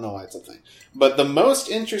ago. I don't know why it's a thing. But the most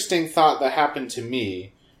interesting thought that happened to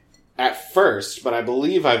me at first, but I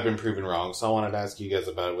believe I've been proven wrong, so I wanted to ask you guys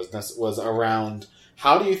about it, was around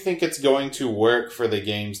how do you think it's going to work for the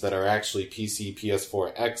games that are actually PC,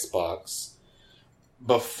 PS4, Xbox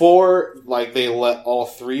before, like, they let all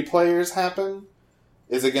 3 players happen?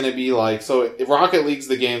 Is it going to be like, so if Rocket League's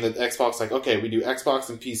the game that Xbox like, okay, we do Xbox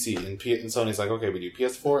and PC, and Sony's like, okay, we do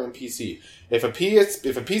PS4 and PC. If a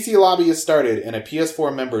PC lobby is started and a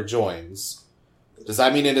PS4 member joins, does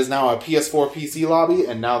that mean it is now a PS4 PC lobby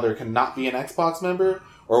and now there cannot be an Xbox member?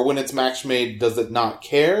 Or when it's match made, does it not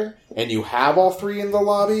care and you have all 3 in the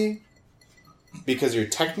lobby? Because you're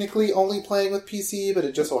technically only playing with PC, but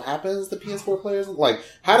it just so happens the PS4 players... Like,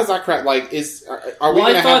 how does that crack? Like, are we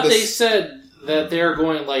going to have this... they said that they're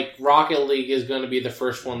going, like, Rocket League is going to be the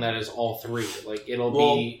first one that is all 3. Like, it'll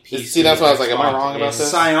be PC. See, that's why I was like, am I wrong about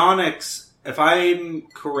this? Psyonix, if I'm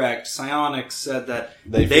correct, Psyonix said that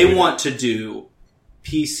they want to do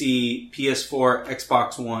PC, PS4,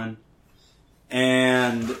 Xbox One,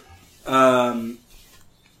 and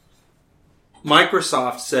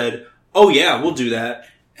Microsoft said, oh yeah, we'll do that.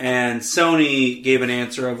 And Sony gave an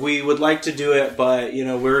answer of, we would like to do it, but,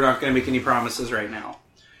 we're not going to make any promises right now.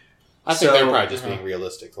 I think they're probably just being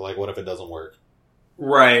realistic. Like, what if it doesn't work?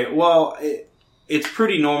 Right. Well, it's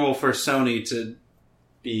pretty normal for Sony to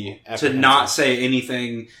not say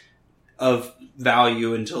anything of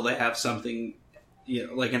value until they have something,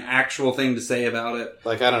 like an actual thing to say about it.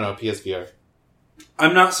 Like, I don't know, PSVR.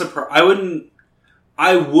 I'm not surprised.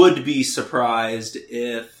 I would be surprised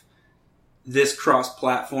if this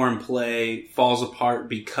cross-platform play falls apart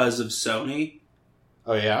because of Sony.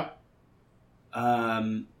 Oh, yeah?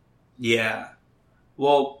 Yeah.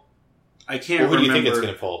 Well, I can't remember. Who do you think it's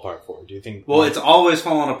going to fall apart for? Do you think... Well, it's always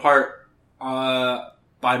fallen apart by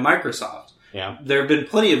Microsoft. Yeah. There have been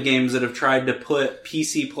plenty of games that have tried to put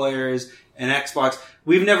PC players and Xbox.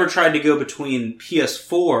 We've never tried to go between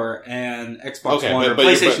PS4 and Xbox One or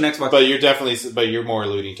PlayStation Xbox. But you're more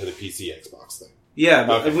alluding to the PC Xbox thing. Yeah,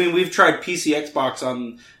 but I mean, we've tried PC Xbox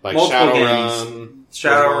on like multiple games.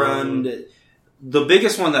 Shadowrun. The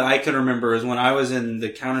biggest one that I can remember is when I was in the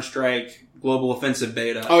Counter-Strike Global Offensive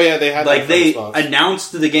beta. Oh yeah, they had they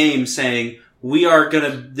announced the game saying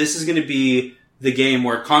this is gonna be the game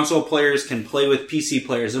where console players can play with PC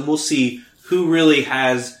players, and we'll see who really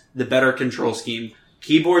has the better control scheme,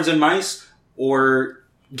 keyboards and mice or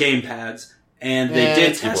gamepads. And they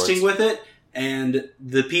did testing with it, and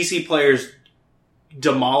the PC players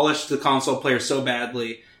demolished the console players so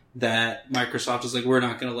badly that Microsoft was like, we're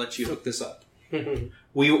not going to let you hook this up.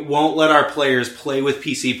 We won't let our players play with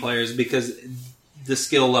PC players because the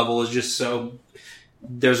skill level is just so...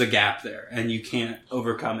 There's a gap there, and you can't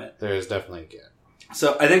overcome it. There is definitely a gap.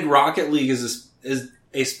 So I think Rocket League is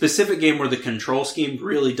a specific game where the control scheme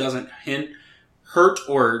really doesn't hurt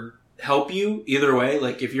or help you either way.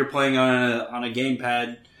 Like if you're playing on a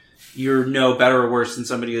gamepad, you're no better or worse than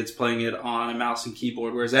somebody that's playing it on a mouse and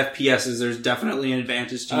keyboard. Whereas FPSs, there's definitely an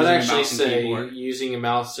advantage to using a mouse and keyboard. I'd actually say using a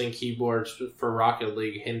mouse and keyboard for Rocket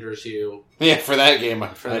League hinders you. Yeah, for that game,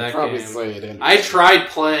 I'd probably say it hinders. I tried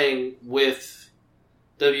playing with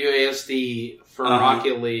WASD for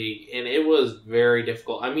Rocket League, and it was very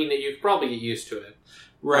difficult. I mean, you could probably get used to it.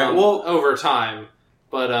 Right, over time.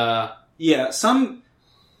 But, yeah,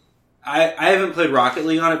 I haven't played Rocket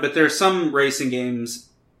League on it, but there's some racing games...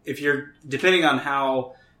 If you're, depending on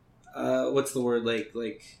how, what's the word,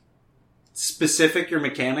 like, specific your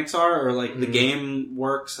mechanics are, or, like, the game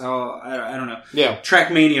works, how, I don't know. Yeah.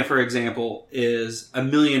 Trackmania, for example, is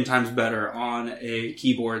 1,000,000 times better on a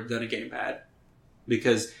keyboard than a gamepad.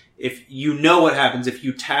 Because if you know what happens, if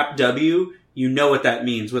you tap W, you know what that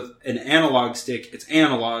means. With an analog stick, it's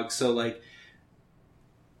analog, so, like,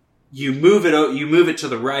 you move it to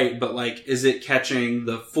the right, but like, is it catching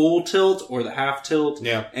the full tilt or the half tilt?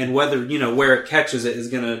 Yeah. And whether, where it catches it is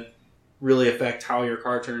going to really affect how your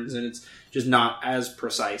car turns, and it's just not as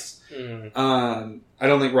precise. I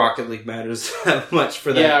don't think Rocket League matters that much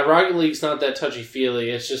for that. Yeah, Rocket League's not that touchy-feely.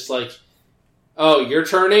 It's just like, oh, you're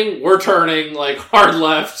turning? We're turning, like, hard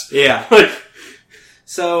left. Yeah.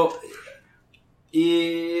 So,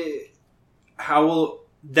 that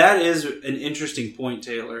is an interesting point,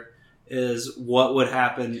 Taylor. Is what would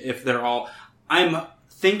happen if they're all... I'm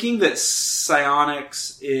thinking that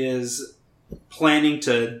Psyonix is planning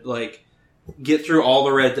to, like, get through all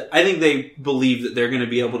the red... I think they believe that they're going to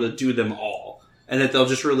be able to do them all. And that they'll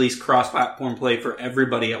just release cross-platform play for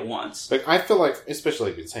everybody at once. Like, I feel like, especially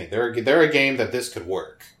like you've been saying, they're a game that this could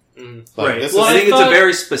work. Right. I think it's a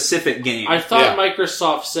very specific game. I thought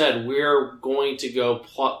Microsoft said, we're going to go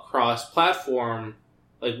cross-platform...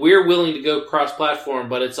 Like, we're willing to go cross-platform,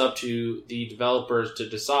 but it's up to the developers to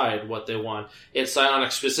decide what they want. It's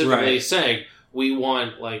Psyonix specifically saying, we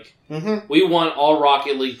want, we want all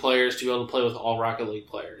Rocket League players to be able to play with all Rocket League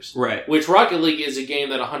players. Right. Which Rocket League is a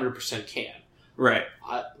game that 100% can. Right.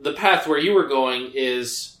 The path where you were going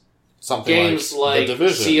is something games like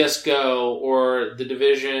CSGO, or The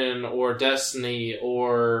Division, or Destiny,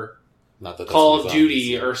 or not the Call of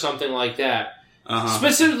Duty, or something like that.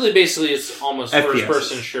 Specifically, basically, it's almost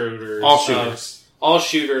first-person shooters. All shooters. All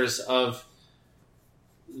shooters of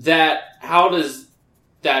that. How does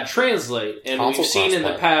that translate? And we've seen in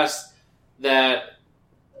the past that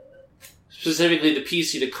specifically the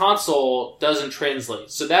PC to console doesn't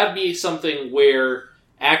translate. So that'd be something where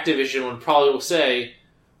Activision would probably say,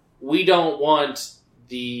 we don't want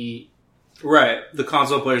the... Right, the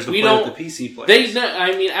console players to play with the PC players.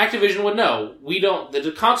 Activision would know.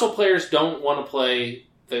 The console players don't want to play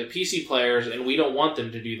the PC players, and we don't want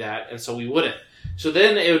them to do that, and so we wouldn't. So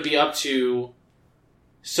then it would be up to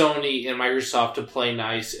Sony and Microsoft to play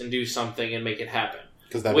nice and do something and make it happen.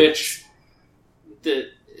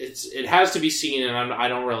 It has to be seen, and I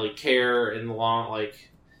don't really care in the long, like,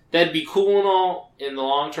 that'd be cool and all in the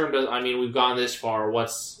long term. We've gone this far.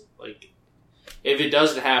 What's, like, if it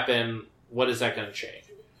doesn't happen, what is that going to change?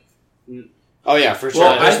 Oh yeah, for sure.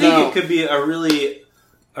 Well, I think it could be a really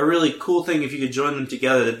cool thing if you could join them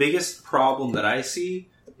together. The biggest problem that I see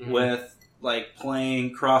with like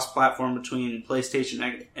playing cross-platform between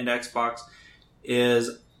PlayStation and Xbox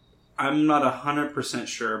is I'm not 100%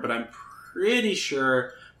 sure, but I'm pretty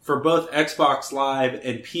sure for both Xbox Live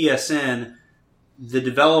and PSN, the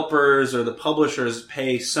developers or the publishers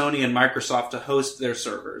pay Sony and Microsoft to host their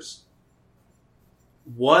servers.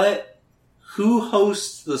 Who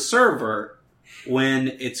hosts the server when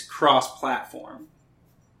it's cross-platform?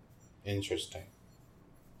 Interesting.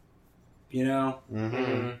 You know?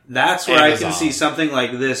 Mm-hmm. That's where I Amazon. can see something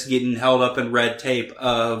like this getting held up in red tape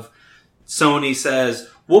of Sony says,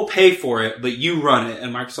 we'll pay for it, but you run it.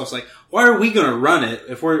 And Microsoft's like, why are we going to run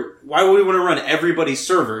it? Why would we want to run everybody's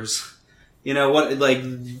servers? You know what? Like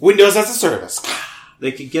Windows as a service.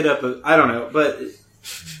 They could get up. I don't know, but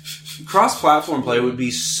cross-platform play would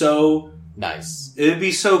be so nice. It would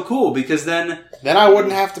be so cool because then I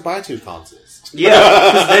wouldn't have to buy 2 consoles.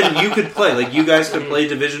 Yeah, because then you could play. Like, you guys could play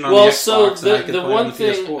Division on the Xbox, so and I could the play one on the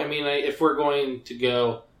thing, PS4. I mean, if we're going to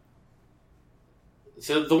go...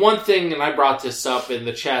 So the one thing, and I brought this up in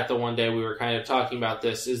the chat the one day we were kind of talking about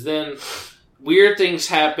this, is then weird things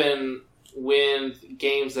happen when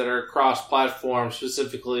games that are cross-platform,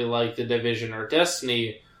 specifically like The Division or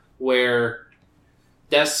Destiny, where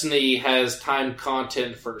Destiny has timed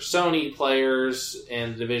content for Sony players,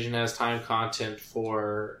 and Division has timed content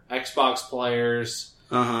for Xbox players.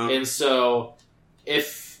 Uh-huh. And so,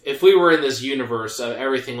 if we were in this universe of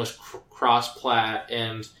everything was cross-plat,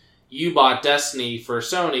 and you bought Destiny for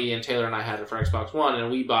Sony, and Taylor and I had it for Xbox One, and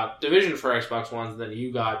we bought Division for Xbox One, and then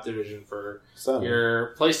you got Division for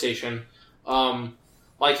your PlayStation,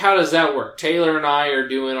 like, how does that work? Taylor and I are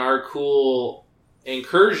doing our cool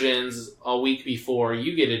incursions a week before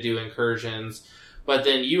you get to do incursions, but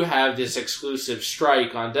then you have this exclusive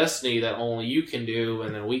strike on Destiny that only you can do,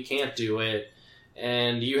 and then we can't do it.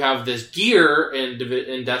 And you have this gear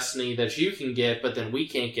in Destiny that you can get, but then we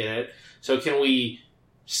can't get it. So can we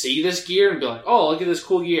see this gear and be like, oh, look at this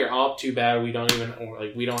cool gear? Oh, too bad we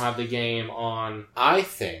don't have the game on. I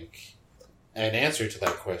think an answer to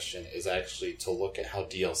that question is actually to look at how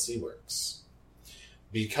DLC works.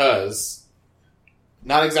 Because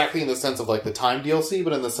not exactly in the sense of, like, the time DLC,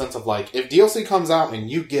 but in the sense of, like, if DLC comes out and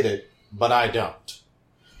you get it, but I don't.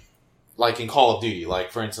 Like in Call of Duty.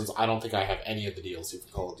 Like, for instance, I don't think I have any of the DLC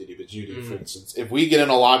for Call of Duty, but you do, for instance. If we get in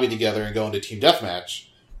a lobby together and go into Team Deathmatch,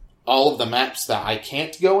 all of the maps that I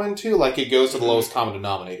can't go into, like, it goes to the lowest common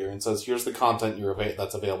denominator and says, here's the content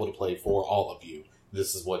that's available to play for all of you.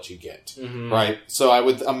 This is what you get. Mm-hmm. Right? So I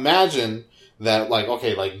would imagine that, like,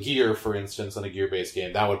 okay, like gear, for instance, in a gear-based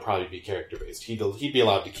game, that would probably be character-based. He'd be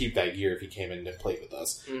allowed to keep that gear if he came in and played with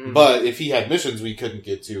us. Mm-hmm. But if he had missions we couldn't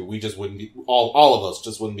get to, we just wouldn't be, all of us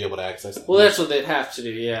just wouldn't be able to access them. Well, that's what they'd have to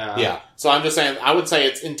do, yeah. Yeah. So I'm just saying, I would say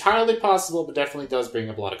it's entirely possible, but definitely does bring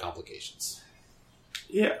up a lot of complications.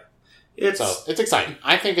 Yeah. So, it's exciting.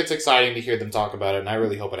 I think it's exciting to hear them talk about it, and I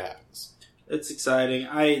really hope it happens. It's exciting.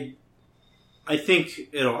 I think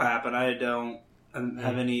it'll happen. I don't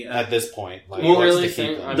have any... At this point. Like, you what's really to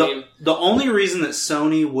keep think... them? The only reason that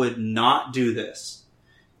Sony would not do this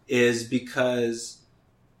is because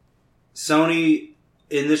Sony,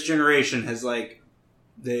 in this generation, has, like...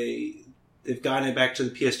 They've gotten it back to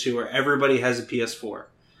the PS2 where everybody has a PS4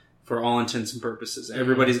 for all intents and purposes.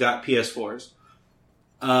 Everybody's got PS4s.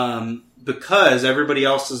 Because everybody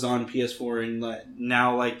else is on PS4 and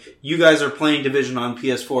now, like, you guys are playing Division on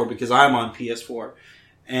PS4 because I'm on PS4.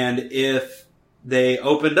 And if they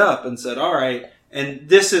opened up and said, all right, and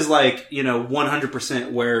this is like,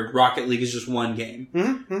 100% where Rocket League is just one game.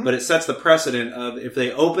 Mm-hmm. But it sets the precedent of if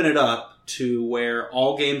they open it up to where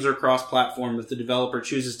all games are cross-platform, if the developer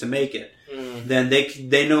chooses to make it, then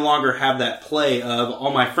they no longer have that play of,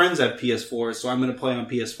 all my friends have PS4s, so I'm going to play on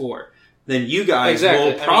PS4. Then you guys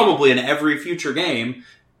will probably in every future game,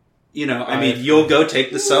 you'll go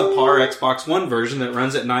take the subpar Xbox One version that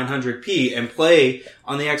runs at 900p and play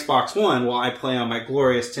on the Xbox One while I play on my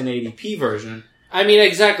glorious 1080p version. I mean,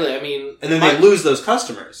 exactly. And then they lose those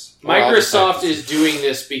customers. Microsoft is doing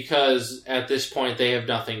this because at this point they have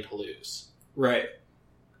nothing to lose. Right.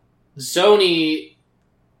 Sony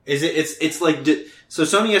it's like so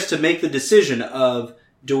Sony has to make the decision of,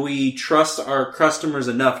 do we trust our customers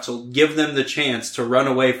enough to give them the chance to run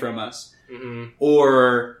away from us? Mm-hmm.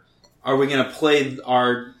 Or are we going to play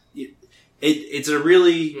our... It's a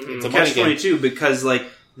really catch-22 because, like,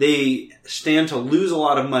 they stand to lose a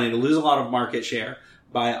lot of money, to lose a lot of market share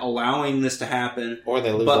by allowing this to happen. Or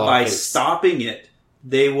they lose but a lot by of pace. Stopping it,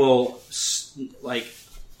 they will, like,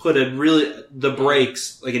 put the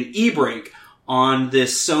brakes, like an e-brake on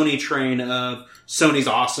this Sony train of Sony's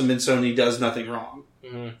awesome and Sony does nothing wrong.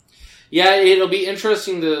 Mm-hmm. Yeah, it'll be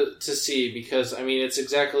interesting to see because, it's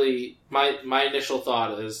exactly... My initial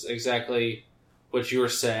thought is exactly what you were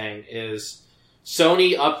saying, is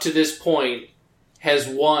Sony, up to this point, has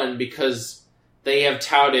won because they have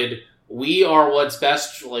touted, we are what's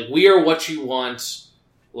best, like, we are what you want,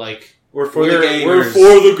 like... We're for the gamers. We're for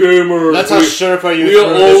the gamers. That's how Sherpa you we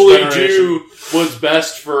only do what's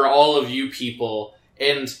best for all of you people.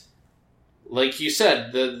 And, like you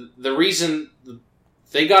said, the reason...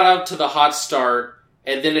 They got out to the hot start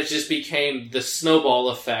And then it just became the snowball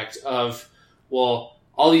effect of, well,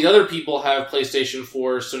 all these other people have PlayStation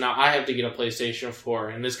 4, so now I have to get a PlayStation 4,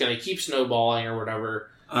 and it's going to keep snowballing or whatever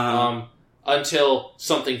until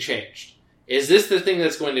something changed. Is this the thing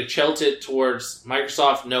that's going to tilt it towards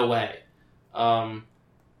Microsoft? No way.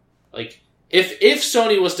 Like, if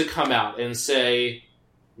Sony was to come out and say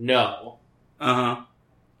no,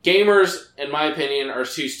 gamers, in my opinion, are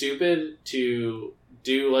too stupid to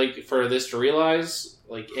do, like, for this to realize,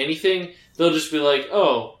 like, anything. They'll just be like,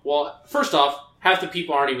 oh, well, first off, half the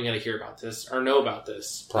people aren't even going to hear about this or know about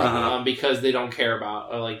this because they don't care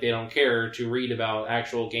about, or, like, they don't care to read about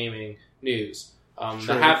actual gaming news.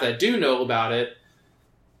 The half that do know about it,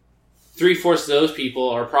 3/4 of those people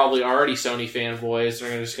are probably already Sony fanboys.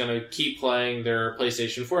 They're just going to keep playing their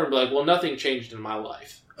PlayStation 4 and be like, well, nothing changed in my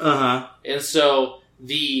life. And so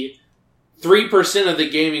the 3% of the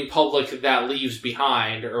gaming public that leaves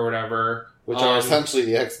behind or whatever, which are essentially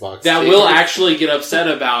the Xbox, that will actually get upset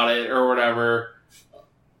about it or whatever.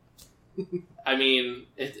 I mean,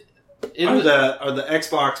 are the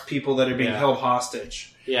Xbox people that are being held hostage?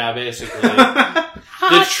 Yeah, basically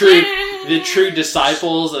the true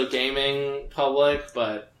disciples of gaming public.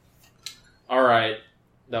 But all right,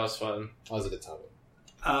 that was fun. That was a good topic.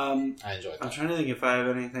 I enjoyed that. I'm trying to think if I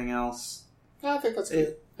have anything else. No, I think that's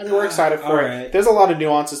it. I mean, we're excited for it. There's a lot of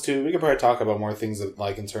nuances too. We could probably talk about more things that,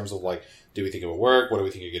 like, in terms of, like, do we think it would work? What do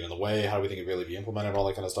we think would get in the way? How do we think it really be implemented? All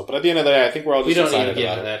that kind of stuff. But at the end of the day, I think we're all just excited about it. We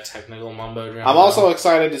don't even get into that technical mumbo jumbo. I'm also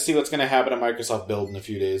excited to see what's going to happen at Microsoft Build in a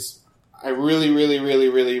few days. I really, really, really,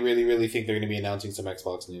 really, really, really think they're going to be announcing some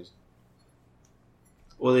Xbox news.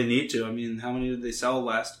 Well, they need to. I mean, how many did they sell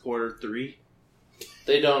last quarter? 3?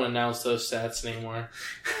 They don't announce those stats anymore.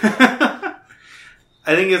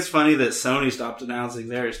 I think it's funny that Sony stopped announcing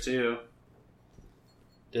theirs too.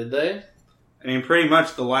 Did they? I mean, pretty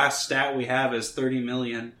much the last stat we have is 30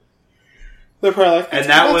 million. They're probably like, and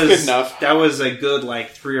that was good enough. That was a good,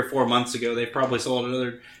 like, 3 or 4 months ago. They've probably sold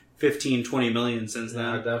another 15, 20 million since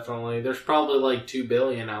then. Yeah, definitely. There's probably like 2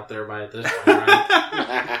 billion out there by this point,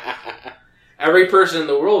 right? Every person in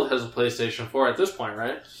the world has a PlayStation 4 at this point,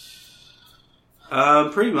 right?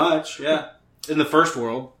 Pretty much, yeah. In the first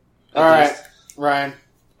world. All right, Ryan.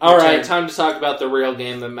 All right, time to talk about the real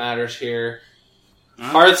game that matters here.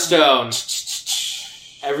 Hearthstone.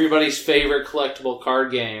 Everybody's favorite collectible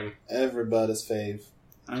card game. Everybody's fave.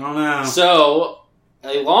 I don't know. So,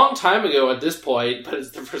 a long time ago at this point, but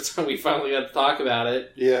it's the first time we finally got to talk about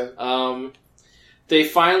it. Yeah. They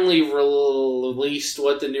finally released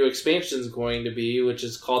what the new expansion is going to be, which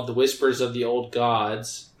is called The Whispers of the Old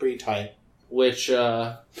Gods. Pretty tight. Which,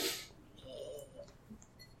 I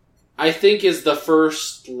think is the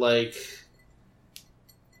first, like,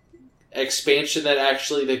 expansion that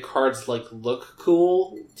actually the cards, like, look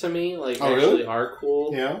cool to me. Like, really? Are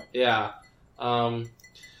cool. Yeah? Yeah.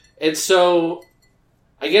 And so,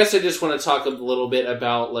 I guess I just want to talk a little bit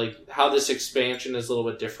about, like, how this expansion is a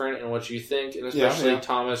little bit different and what you think, and especially,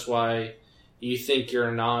 Thomas, why you think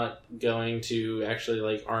you're not going to actually,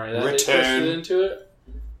 like, aren't that interested into it.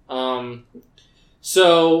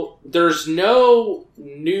 So, there's no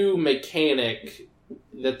new mechanic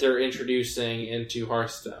that they're introducing into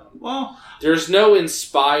Hearthstone. Well, there's no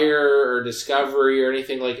Inspire or Discovery or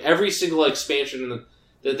anything. Like, every single expansion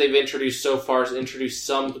that they've introduced so far has introduced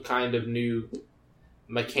some kind of new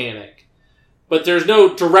mechanic. But there's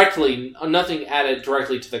nothing added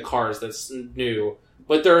directly to the cards that's new.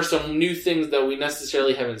 But there are some new things that we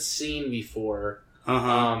necessarily haven't seen before.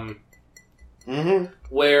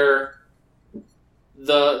 Where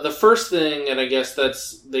the first thing, and I guess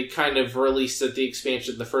they kind of released at the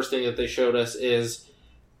expansion, the first thing that they showed us is,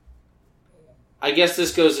 I guess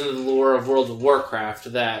this goes into the lore of World of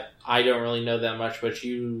Warcraft that I don't really know that much, but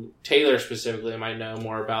you, Taylor specifically, might know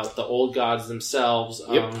more about the old gods themselves.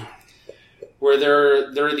 Yep. Where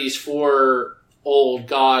there are these 4 old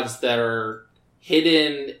gods that are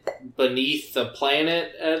hidden beneath the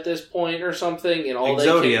planet at this point or something, and all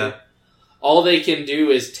they can do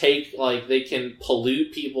is they can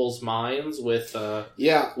pollute people's minds with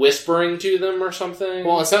whispering to them or something.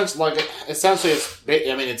 Well, essentially,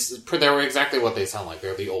 they're exactly what they sound like.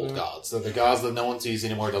 They're the old gods. They're the gods that no one sees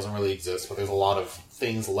anymore, doesn't really exist, but there's a lot of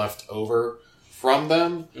things left over from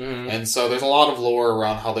them. And so there's a lot of lore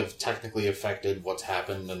around how they've technically affected what's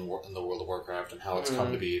happened in the World of Warcraft and how it's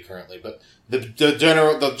come to be currently. But the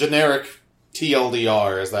generic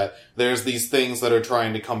TLDR is that there's these things that are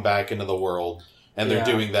trying to come back into the world, and they're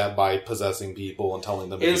doing that by possessing people and telling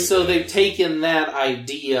them to do things. They've taken that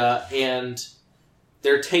idea and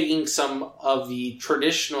they're taking some of the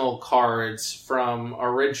traditional cards from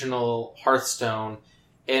original Hearthstone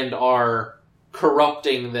and are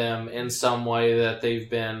corrupting them in some way that they've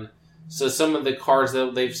been. So some of the cards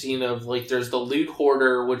that they've seen of, like, there's the Loot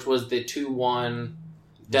Hoarder, which was the 2/1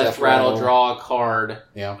 Death Rattle draw a card.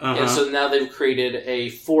 Yeah. And so now they've created a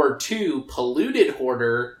 4/2 Polluted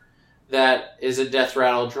Hoarder that is a Death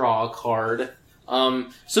Rattle draw a card.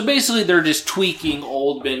 So basically they're just tweaking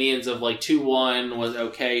old minions of, like, 2/1 was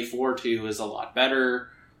okay, 4/2 is a lot better.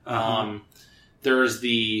 There's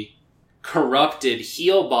the Corrupted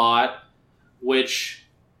Healbot, which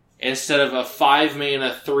instead of a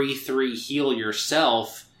 5-mana 3/3 heal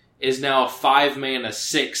yourself, is now a 5-mana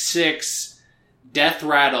 6/6 Death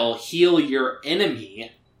Rattle heal your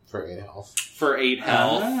enemy for 8 health. For 8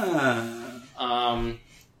 health.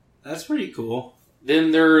 That's pretty cool.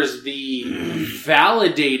 Then there's the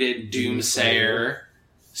Validated Doomsayer.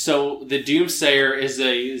 So the Doomsayer is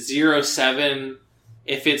a 0/7.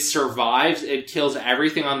 If it survives, it kills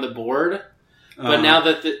everything on the board. But now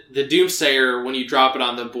that the Doomsayer, when you drop it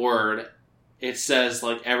on the board, it says,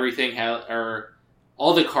 like, everything or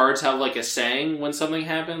all the cards have, like, a saying when something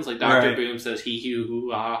happens. Like, Dr. Boom says, he, hu,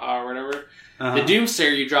 hu, ha, ha, or whatever. The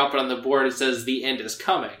Doomsayer, you drop it on the board, it says, the end is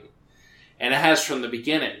coming. And it has from the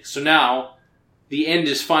beginning. So now, the end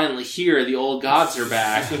is finally here, the old gods are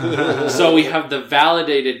back. So we have the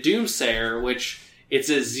Validated Doomsayer, which it's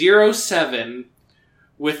a 0/7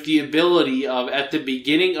 with the ability of, at the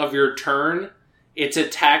beginning of your turn, its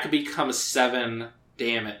attack becomes 7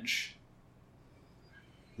 damage.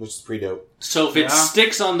 Which is pretty dope. So if it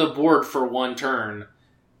sticks on the board for 1 turn,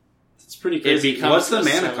 it's pretty crazy. It becomes What's the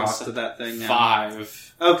mana cost of that thing now?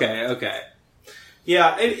 5. Okay.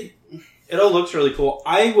 Yeah, it all looks really cool.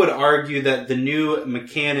 I would argue that the new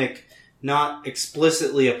mechanic, not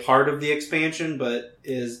explicitly a part of the expansion, but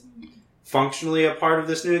is functionally a part of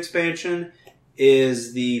this new expansion,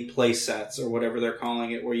 is the play sets, or whatever they're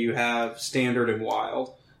calling it, where you have standard and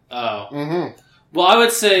wild. Oh. Mm-hmm. Well, I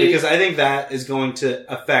would say... Because I think that is going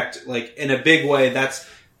to affect, like, in a big way, that's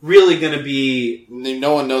really going to be...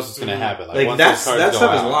 No one knows what's going to happen. Like once that those cards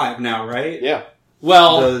stuff go is out. live now, right? Yeah.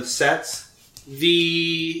 Well... The sets?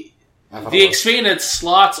 The expanded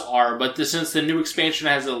slots are, but since the new expansion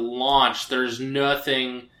hasn't launched, there's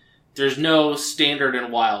no standard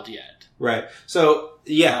and wild yet. Right. So,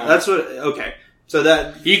 yeah, that's what... Okay. So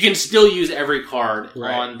that... You can still use every card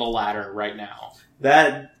on the ladder right now.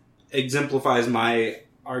 That exemplifies my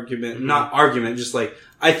argument. Mm-hmm. Not argument, just like...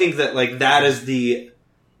 I think that, like, that is the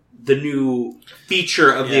new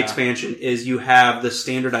feature of the expansion, is you have the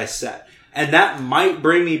standardized set. And that might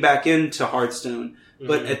bring me back into Hearthstone.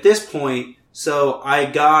 But at this point, so I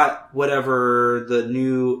got whatever the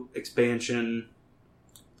new expansion...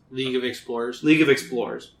 League of Explorers.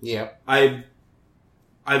 Yeah.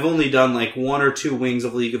 I've only done like 1 or 2 wings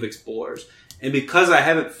of League of Explorers. And because I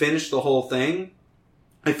haven't finished the whole thing,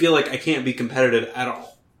 I feel like I can't be competitive at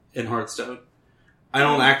all in Hearthstone. I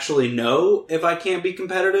don't actually know if I can't be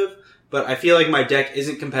competitive, but I feel like my deck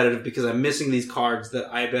isn't competitive because I'm missing these cards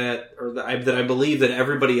that I bet, or that I believe that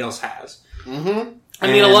everybody else has. Mm-hmm.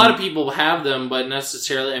 I mean, a lot of people have them, but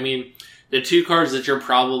necessarily, I mean, the 2 cards that you're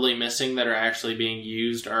probably missing that are actually being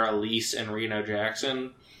used are Elise and Reno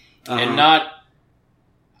Jackson. And not...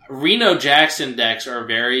 Reno Jackson decks are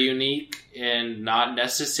very unique and not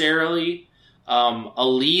necessarily.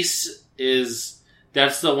 Elise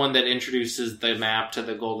that's the one that introduces the map to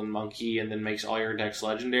the Golden Monkey and then makes all your decks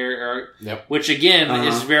legendary. Which again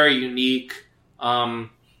is very unique.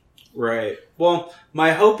 Right. Well,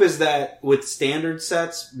 my hope is that with standard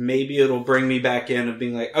sets, maybe it'll bring me back in of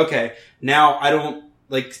being like, okay, now I don't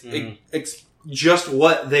just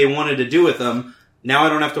what they wanted to do with them. Now I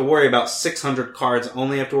don't have to worry about 600 cards. I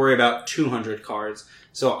only have to worry about 200 cards.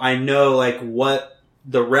 So I know, like, what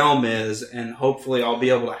the realm is, and hopefully I'll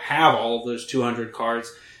be able to have all of those 200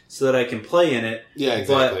 cards so that I can play in it. Yeah,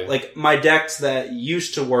 exactly. But, like, my decks that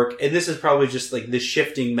used to work, and this is probably just, like, the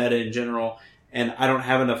shifting meta in general, and I don't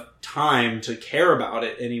have enough time to care about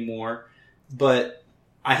it anymore, but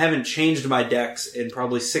I haven't changed my decks in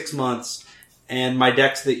probably 6 months, and my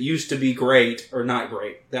decks that used to be great, or not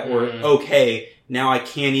great, that were okay, now I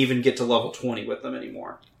can't even get to level 20 with them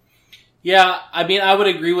anymore. Yeah, I mean, I would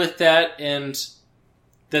agree with that, and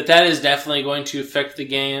that is definitely going to affect the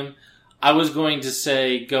game. I was going to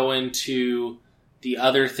say, go into the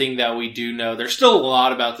other thing that we do know. There's still a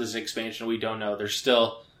lot about this expansion we don't know. There's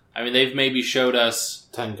still, I mean, they've maybe showed us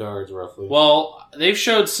 10 cards, roughly. Well, they've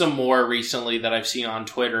showed some more recently that I've seen on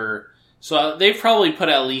Twitter. So they've probably put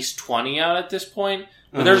at least 20 out at this point.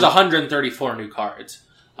 But there's 134 new cards.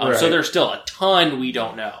 Right. So there's still a ton we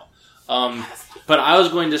don't know. But I was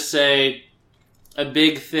going to say a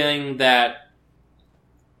big thing that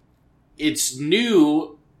it's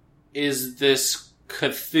new is this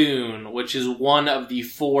Cthulhu, which is one of the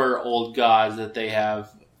 4 old gods that they have.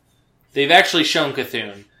 They've actually shown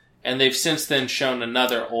Cthulhu, and they've since then shown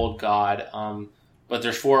another old god, but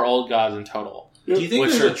there's 4 old gods in total. Do you think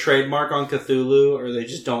there's a trademark on Cthulhu, or they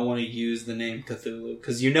just don't want to use the name Cthulhu?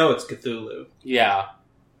 Because you know it's Cthulhu. Yeah.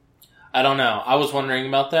 I don't know. I was wondering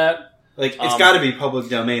about that. Like, it's got to be public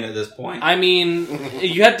domain at this point. I mean,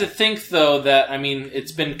 you had to think, though, that, I mean,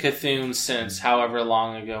 it's been Cthulhu since however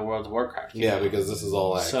long ago World of Warcraft came out. Because this is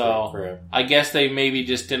all accurate. So, I guess they maybe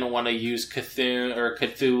just didn't want to use Cthulhu or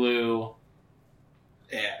Cthulhu.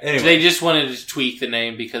 Yeah, anyway. They just wanted to tweak the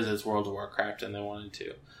name because it's World of Warcraft and they wanted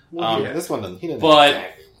to. This one doesn't. He didn't but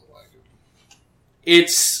exactly look like it.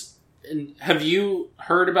 It's... Have you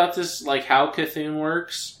heard about this, like, how Cthulhu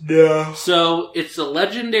works? No. So, it's a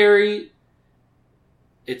legendary...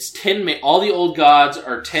 It's 10... all the old gods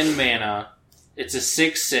are 10 mana. It's a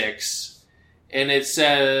 6/6. And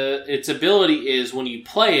its ability is, when you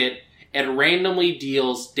play it, it randomly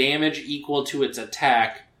deals damage equal to its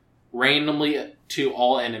attack, randomly to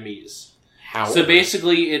all enemies. So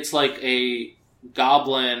basically, it's like a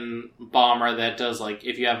goblin bomber that does, like,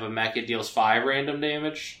 if you have a mech, it deals 5 random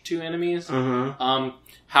damage to enemies.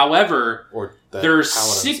 However, there's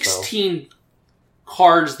 16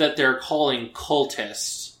 cards that they're calling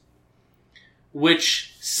cultists,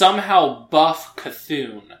 which somehow buff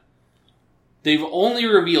Cthulhu. They've only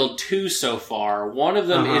revealed 2 so far. One of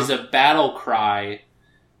them is a battle cry.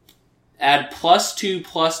 Add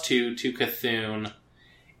 +2/+2 to Cthulhu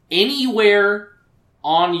anywhere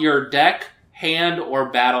on your deck, hand, or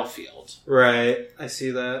battlefield. Right, I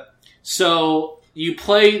see that. So, you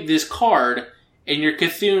play this card, and your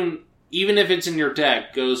Cthulhu, even if it's in your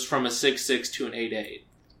deck, goes from a 6/6 to an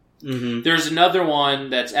 8/8. There's another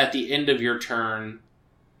one that's at the end of your turn.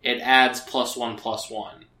 It adds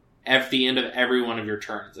 +1/+1 at the end of every one of your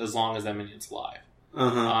turns, as long as that minion's live.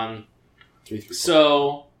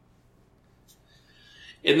 So,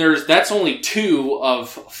 and that's only 2 of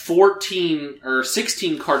 14 or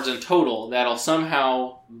 16 cards in total that'll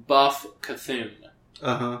somehow buff Cthulhu.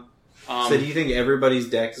 So do you think everybody's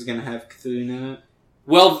deck is going to have Cthulhu in it?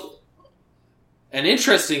 Well, an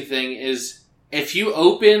interesting thing is if you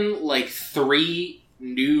open like 3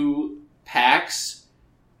 new packs,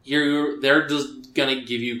 they're just going to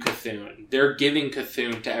give you Cthulhu. They're giving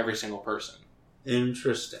Cthulhu to every single person.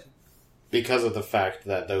 Interesting. Because of the fact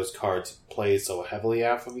that those cards play so heavily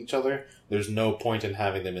off of each other, there's no point in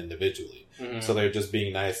having them individually. So they're just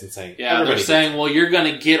being nice and saying... Yeah, they're saying, well, you're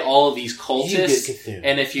going to get all of these cultists,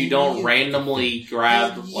 and if you don't randomly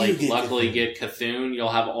grab, luckily get Cthulhu, you'll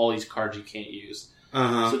have all these cards you can't use.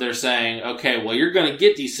 So they're saying, okay, well, you're going to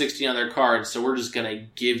get these 16 other cards, so we're just going to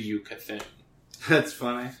give you Cthulhu. That's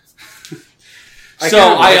funny. So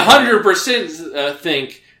I 100%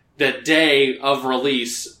 think that day of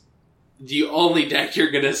release... The only deck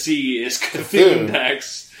you're gonna see is Cthulhu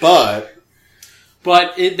decks. But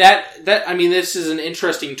I mean, this is an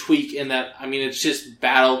interesting tweak in that, I mean, it's just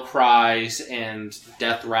battle cries and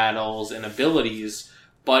death rattles and abilities,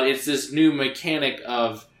 but it's this new mechanic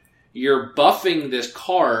of you're buffing this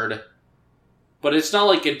card, but it's not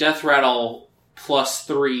like a death rattle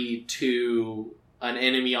 +3 to an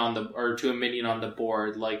enemy or to a minion on the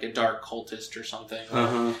board, like a dark cultist or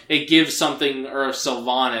something. It gives something, or a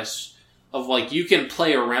Sylvanas, of like, you can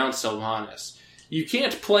play around Sylvanas. You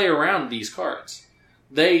can't play around these cards.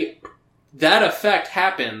 That effect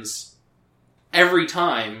happens every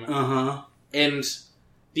time. And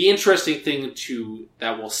the interesting thing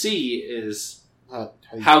that we'll see is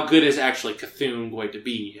how good is actually Cthulhu going to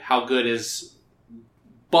be? How good is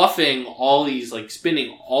buffing all these, like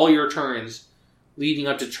spending all your turns leading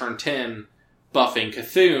up to turn 10, buffing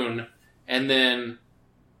Cthulhu, and then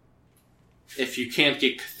if you can't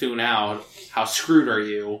get Cthulhu out, how screwed are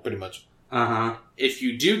you? Pretty much. If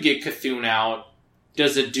you do get Cthulhu out,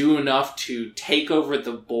 does it do enough to take over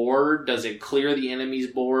the board? Does it clear the enemy's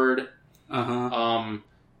board?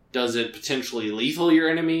 Does it potentially lethal your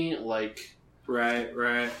enemy? Like, right.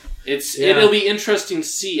 It'll be interesting to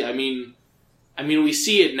see. I mean, we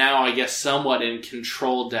see it now, I guess, somewhat in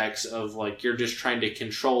control decks of like you're just trying to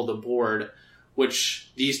control the board. Which,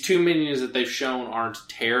 these 2 minions that they've shown aren't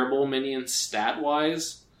terrible minions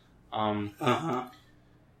stat-wise. And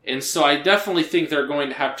so I definitely think they're going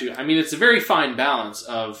to have to... I mean, it's a very fine balance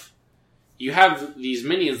of... You have these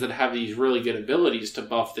minions that have these really good abilities to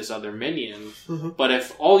buff this other minion. But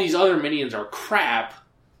if all these other minions are crap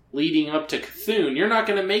leading up to Cthulhu, you're not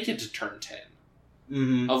going to make it to turn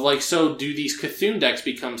 10. Of like, so do these Cthulhu decks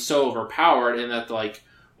become so overpowered in that, like,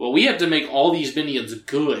 well, we have to make all these minions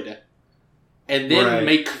good... And then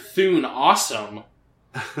make Cthulhu awesome.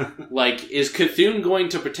 Like, is Cthulhu going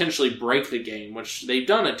to potentially break the game? Which they've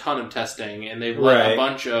done a ton of testing, and they've let a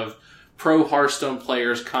bunch of pro Hearthstone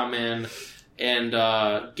players come in and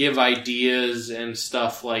give ideas and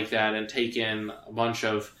stuff like that, and take in a bunch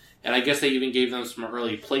of... And I guess they even gave them some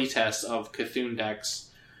early playtests of Cthulhu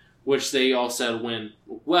decks, which they all said went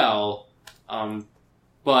well.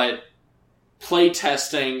 But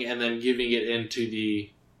playtesting and then giving it into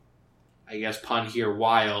the, I guess pun here,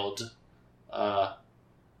 wild...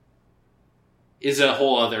 is a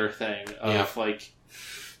whole other thing of like,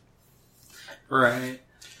 right,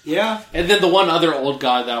 yeah. And then the one other old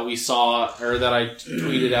god that we saw, or that I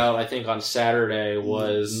tweeted out, I think on Saturday,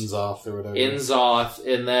 was Inzoth or whatever. Inzoth,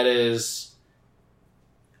 and that is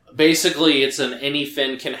basically it's an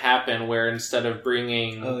anything can happen, where instead of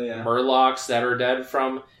bringing Murlocs that are dead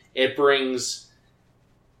from, it brings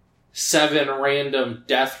 7 random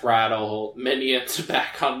death rattle minions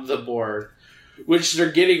back onto the board. Which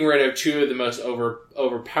they're getting rid of 2 of the most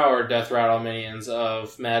overpowered Death Rattle minions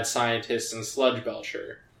of Mad Scientist and Sludge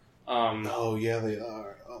Belcher. Oh, yeah, they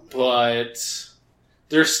are. Oh, but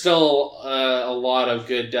there's still a lot of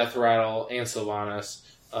good Death Rattle, and Sylvanas,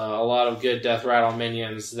 a lot of good Death Rattle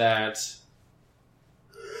minions that...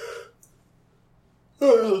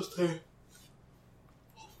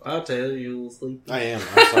 I'll tell you, you'll sleep. I am,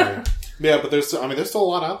 I'm sorry. Yeah, but there's still a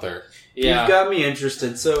lot out there. Yeah. You've got me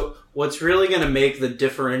interested. So, what's really going to make the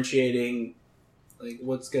differentiating, like,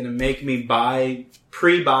 what's going to make me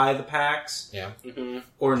pre-buy the packs,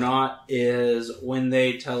 or not, is when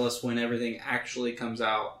they tell us when everything actually comes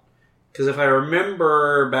out. Because if I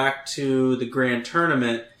remember back to the Grand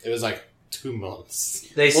Tournament, it was like 2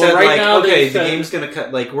 months. They said, the game's going to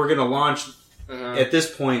cut, like, we're going to launch at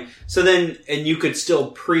this point. So then, and you could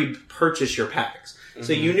still pre-purchase your packs.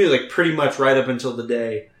 So you knew, like, pretty much right up until the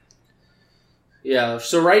day. Yeah,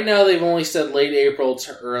 so right now they've only said late April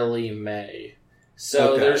to early May.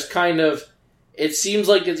 So there's kind of... It seems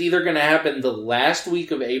like it's either going to happen the last week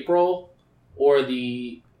of April or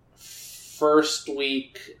the first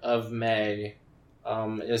week of May.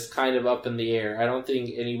 Is kind of up in the air. I don't think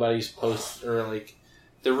anybody's post... or like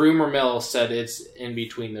the rumor mill said it's in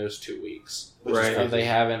between those 2 weeks. Right. They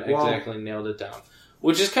haven't exactly nailed it down.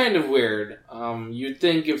 Which is kind of weird. You'd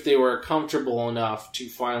think if they were comfortable enough to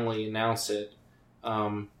finally announce it,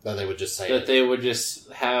 that they would just say that they would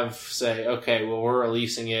just say, okay, well, we're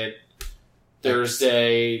releasing it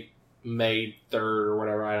Thursday, May 3rd or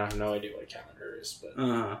whatever. I have no idea what calendar is,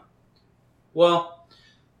 but well,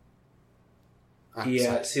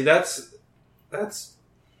 yeah. See, that's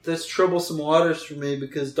troublesome waters for me,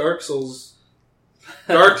 because Dark Souls,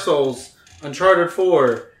 Uncharted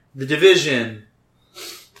 4, The Division.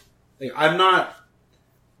 Like, I'm not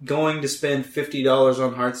going to spend $50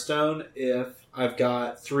 on Hearthstone if I've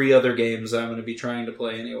got 3 other games I'm going to be trying to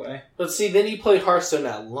play anyway. But see, then you play Hearthstone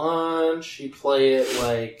at lunch, you play it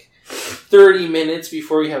like 30 minutes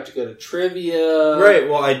before you have to go to trivia. Right,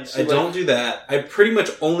 well, I don't do that. I pretty much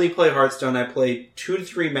only play Hearthstone. I play 2 to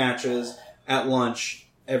 3 matches at lunch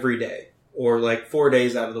every day, or like 4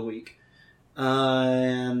 days out of the week.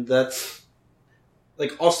 And that's,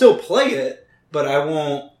 like, I'll still play it, but I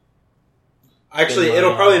won't. Actually,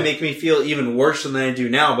 it'll probably make me feel even worse than I do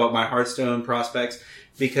now about my Hearthstone prospects,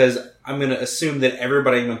 because I'm going to assume that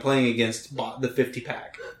everybody I've been playing against bought the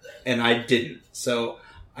 50-pack, and I didn't. So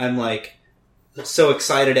I'm like so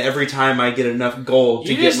excited every time I get enough gold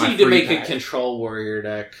to get my free pack. You just need to make a Control Warrior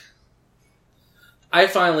deck. I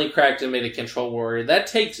finally cracked and made a Control Warrior. That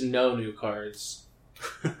takes no new cards.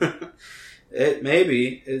 I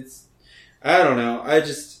don't know.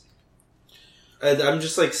 I'm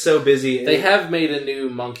just like so busy. They have made a new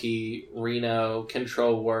Monkey Reno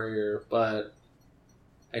Control Warrior, but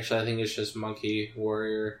actually I think it's just Monkey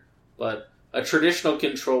Warrior. But a traditional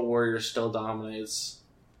Control Warrior still dominates.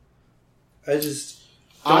 I just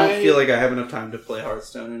don't feel like I have enough time to play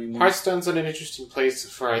Hearthstone anymore. Hearthstone's in an interesting place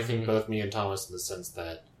for, I think, both me and Thomas, in the sense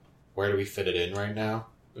that where do we fit it in right now,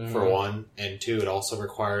 for one, and two, it also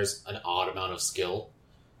requires an odd amount of skill.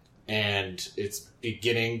 And it's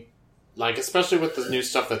beginning... Like, especially with the new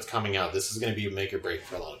stuff that's coming out, this is going to be a make or break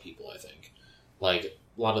for a lot of people, I think. Like,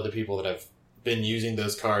 a lot of the people that have been using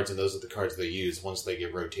those cards, and those are the cards they use once they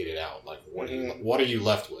get rotated out. Like, what are you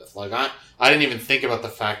left with? Like, I didn't even think about the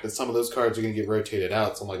fact that some of those cards are going to get rotated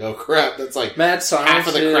out, so I'm like, oh crap, that's like Mad half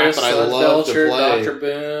of the crap that I love to play. Dr.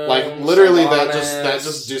 Boom, like, literally, that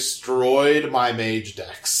just destroyed my mage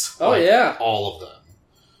decks. Oh, like, yeah. all of them.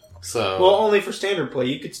 So, well, only for standard play.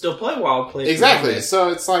 You could still play wild play. Exactly.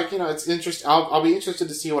 So it's like, it's interesting. I'll be interested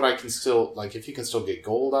to see what I can still, like, if you can still get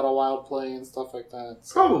gold out of wild play and stuff like that.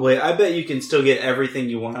 So. Probably. I bet you can still get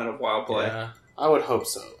everything you want out of wild play. Yeah. I would hope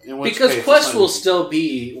so. Because Quest will still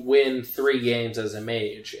be win 3 games as a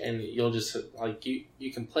mage, and you'll just like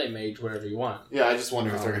you can play mage whatever you want. Yeah, I just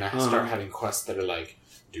wonder if they're gonna start having quests that are like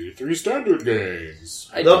do 3 standard games.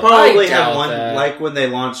 They'll probably have one like when they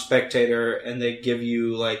launch Spectator, and they give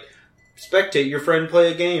you like spectate your friend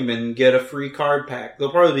play a game and get a free card pack.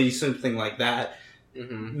 There'll probably be something like that.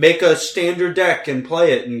 Mm-hmm. Make a standard deck and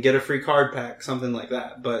play it and get a free card pack, something like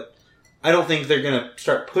that. But I don't think they're going to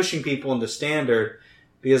start pushing people into standard,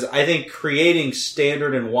 because I think creating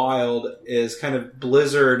standard and wild is kind of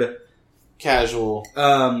Blizzard casual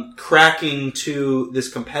cracking to this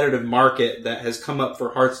competitive market that has come up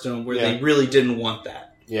for Hearthstone, where they really didn't want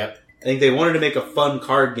that. Yeah, I think they wanted to make a fun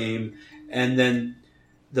card game, and then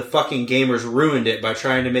the fucking gamers ruined it by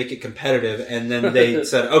trying to make it competitive, and then they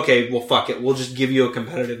said, okay, well, fuck it. We'll just give you a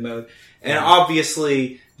competitive mode. And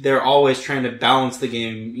obviously, they're always trying to balance the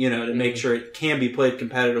game, to make sure it can be played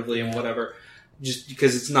competitively and whatever. Just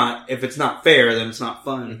because if it's not fair, then it's not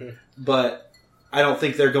fun. Mm-hmm. But I don't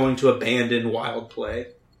think they're going to abandon wild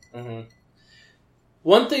play. Mm-hmm.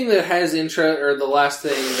 One thing that has the last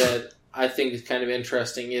thing that I think is kind of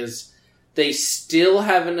interesting is they still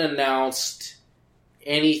haven't announced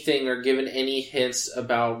anything or given any hints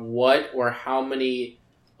about what or how many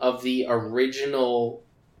of the original,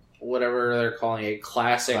 whatever they're calling it,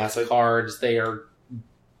 classic cards they are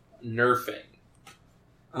nerfing.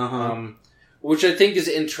 Which I think is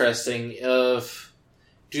interesting.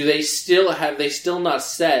 Do they still not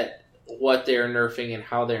set what they're nerfing and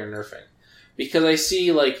how they're nerfing? Because I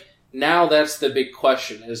see, now that's the big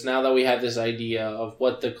question, is now that we have this idea of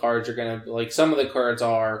what the cards are going to, some of the cards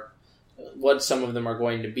are, what some of them are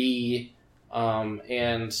going to be,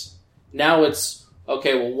 and now it's,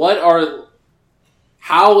 okay, well,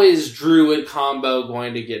 how is Druid combo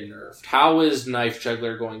going to get nerfed? How is Knife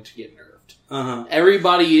Juggler going to get nerfed?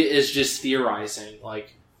 Everybody is just theorizing,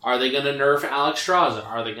 are they going to nerf Alexstrasza?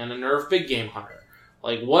 Are they going to nerf Big Game Hunter?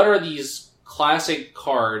 What are these classic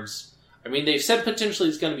cards? I mean, they've said potentially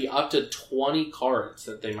it's going to be up to 20 cards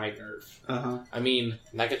that they might nerf. I mean,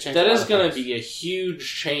 that is going to be a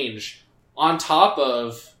huge change. On top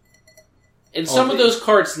of... And some of those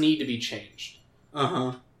cards need to be changed.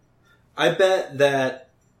 I bet that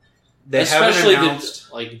they especially haven't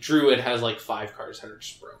announced... Druid has 5 cards that are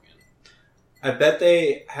just broken. I bet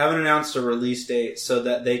they haven't announced a release date so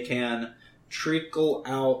that they can trickle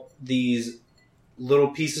out these little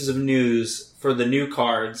pieces of news for the new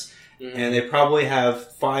cards. Mm-hmm. And they probably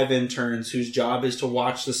have 5 interns whose job is to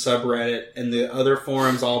watch the subreddit and the other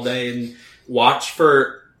forums all day and watch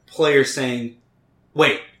for players saying,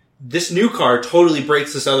 wait, this new card totally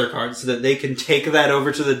breaks this other card, so that they can take that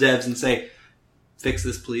over to the devs and say, fix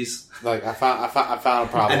this, please. I found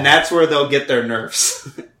a problem. And that's where they'll get their nerfs.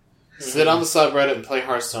 Sit on the subreddit and play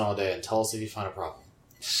Hearthstone all day and tell us if you find a problem.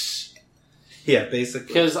 Yeah, basically.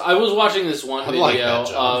 Because I was watching this one video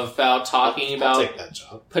about talking about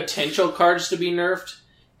potential cards to be nerfed,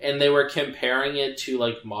 and they were comparing it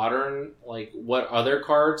to modern, what other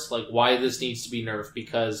cards, why this needs to be nerfed,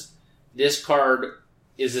 because this card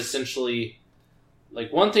is essentially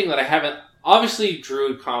one thing that I haven't. Obviously,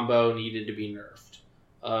 Druid combo needed to be nerfed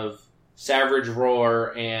of Savage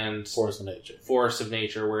Roar and Force of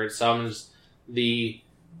Nature, where it summons the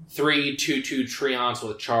 3/2/2 Treants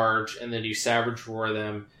with charge, and then you Savage Roar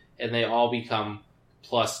them, and they all become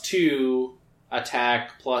 +2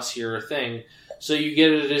 attack plus your thing. So you get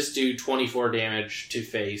to just do 24 damage to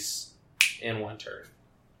face in one turn.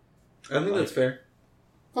 I think that's fair.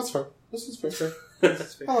 That's fair. This is fair.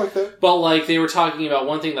 I like that. But they were talking about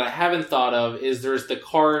one thing that I haven't thought of is there's the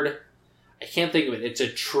card. I can't think of it. It's a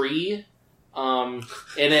tree, and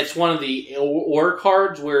it's one of the ore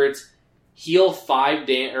cards where it's heal 5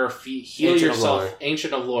 heal yourself.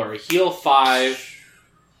 Ancient of Lore. Heal 5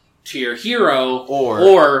 to your hero,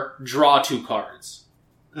 or draw 2 cards.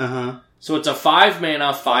 So it's a 5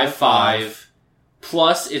 mana, 5/5,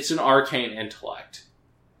 plus it's an Arcane Intellect,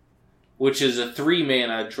 which is a 3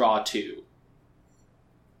 mana, draw 2.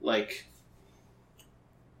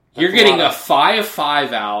 You're getting a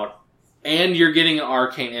 5/5 out, and you're getting an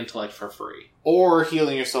Arcane Intellect for free. Or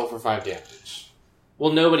healing yourself for 5 damage.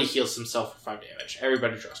 Well, nobody heals himself for 5 damage.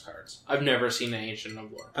 Everybody draws cards. I've never seen an Ancient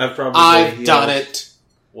of Lore. I've done it.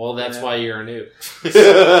 Well, that's why you're a noob.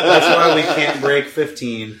 That's why we can't break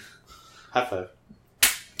 15. High five.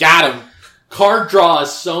 Got him. Card draw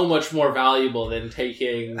is so much more valuable than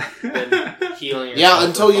healing yourself. Yeah,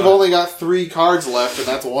 until you've only got 3 cards left, and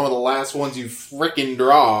that's one of the last ones you frickin'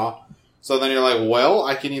 draw. So then you're like, well,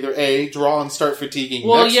 I can either A, draw and start fatiguing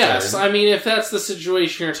Well, next yes. turn. I mean, if that's the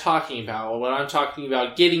situation you're talking about, when I'm talking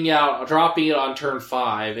about getting out, dropping it on turn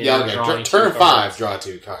 5, and Yeah, okay. Turn 5, draw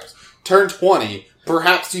 2 cards. Turn 20,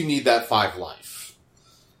 perhaps you need that 5 life.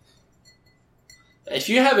 If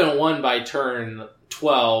you haven't won by turn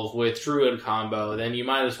 12 with Druid combo, then you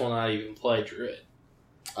might as well not even play Druid.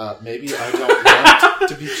 Maybe I don't want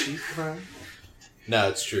to be cheap, Brian. No,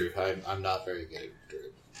 it's true. I'm not very good at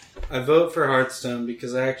Druid. I vote for Hearthstone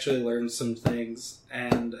because I actually learned some things,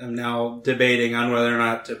 and I'm now debating on whether or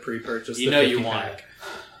not to pre-purchase the 50 you want pack. it.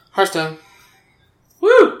 Hearthstone.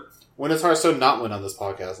 Woo! When does Hearthstone not win on this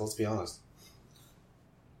podcast? Let's be honest.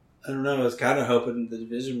 I don't know, I was kind of hoping the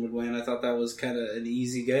division would win. I thought that was kind of an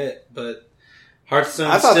easy get, but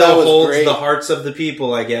Hearthstone still holds great. the hearts of the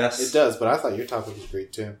people, I guess. It does, but I thought your topic was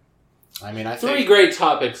great too. I mean, I think... 3 great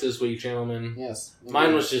topics this week, gentlemen. Yes.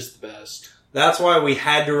 Mine was just the best. That's why we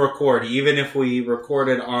had to record, even if we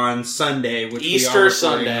recorded on Sunday, which Easter we are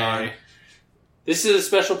Sunday. on. This is a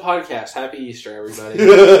special podcast. Happy Easter, everybody.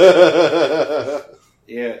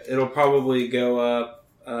 Yeah, it'll probably go up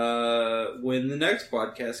when the next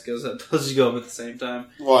podcast goes up. Those just go up at the same time.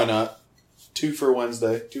 Why not? 2 for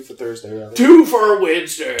Wednesday. 2 for Thursday, rather. 2 for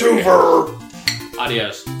Wednesday. 2 for...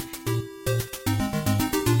 Adios.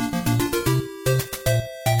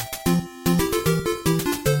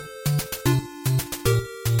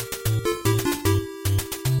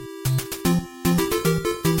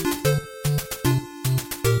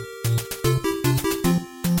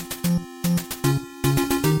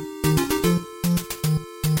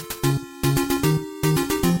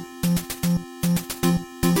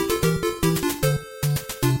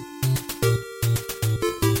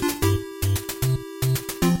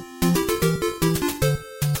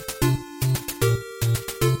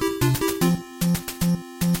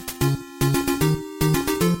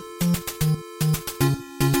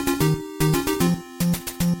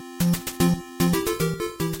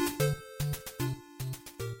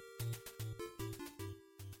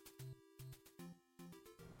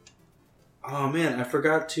 Oh man, I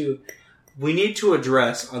forgot to... We need to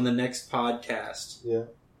address on the next podcast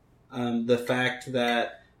the fact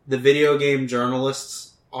that the video game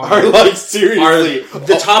journalists are like, seriously...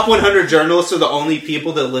 the top 100 journalists are the only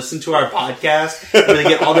people that listen to our podcast and they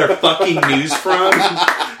get all their fucking news from.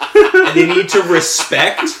 And they need to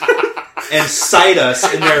respect and cite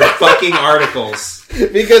us in their fucking articles.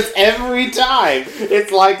 Because every time,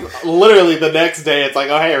 it's like, literally the next day, it's like,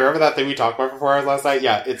 oh hey, remember that thing we talked about for 4 hours last night?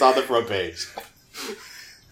 Yeah, it's on the front page.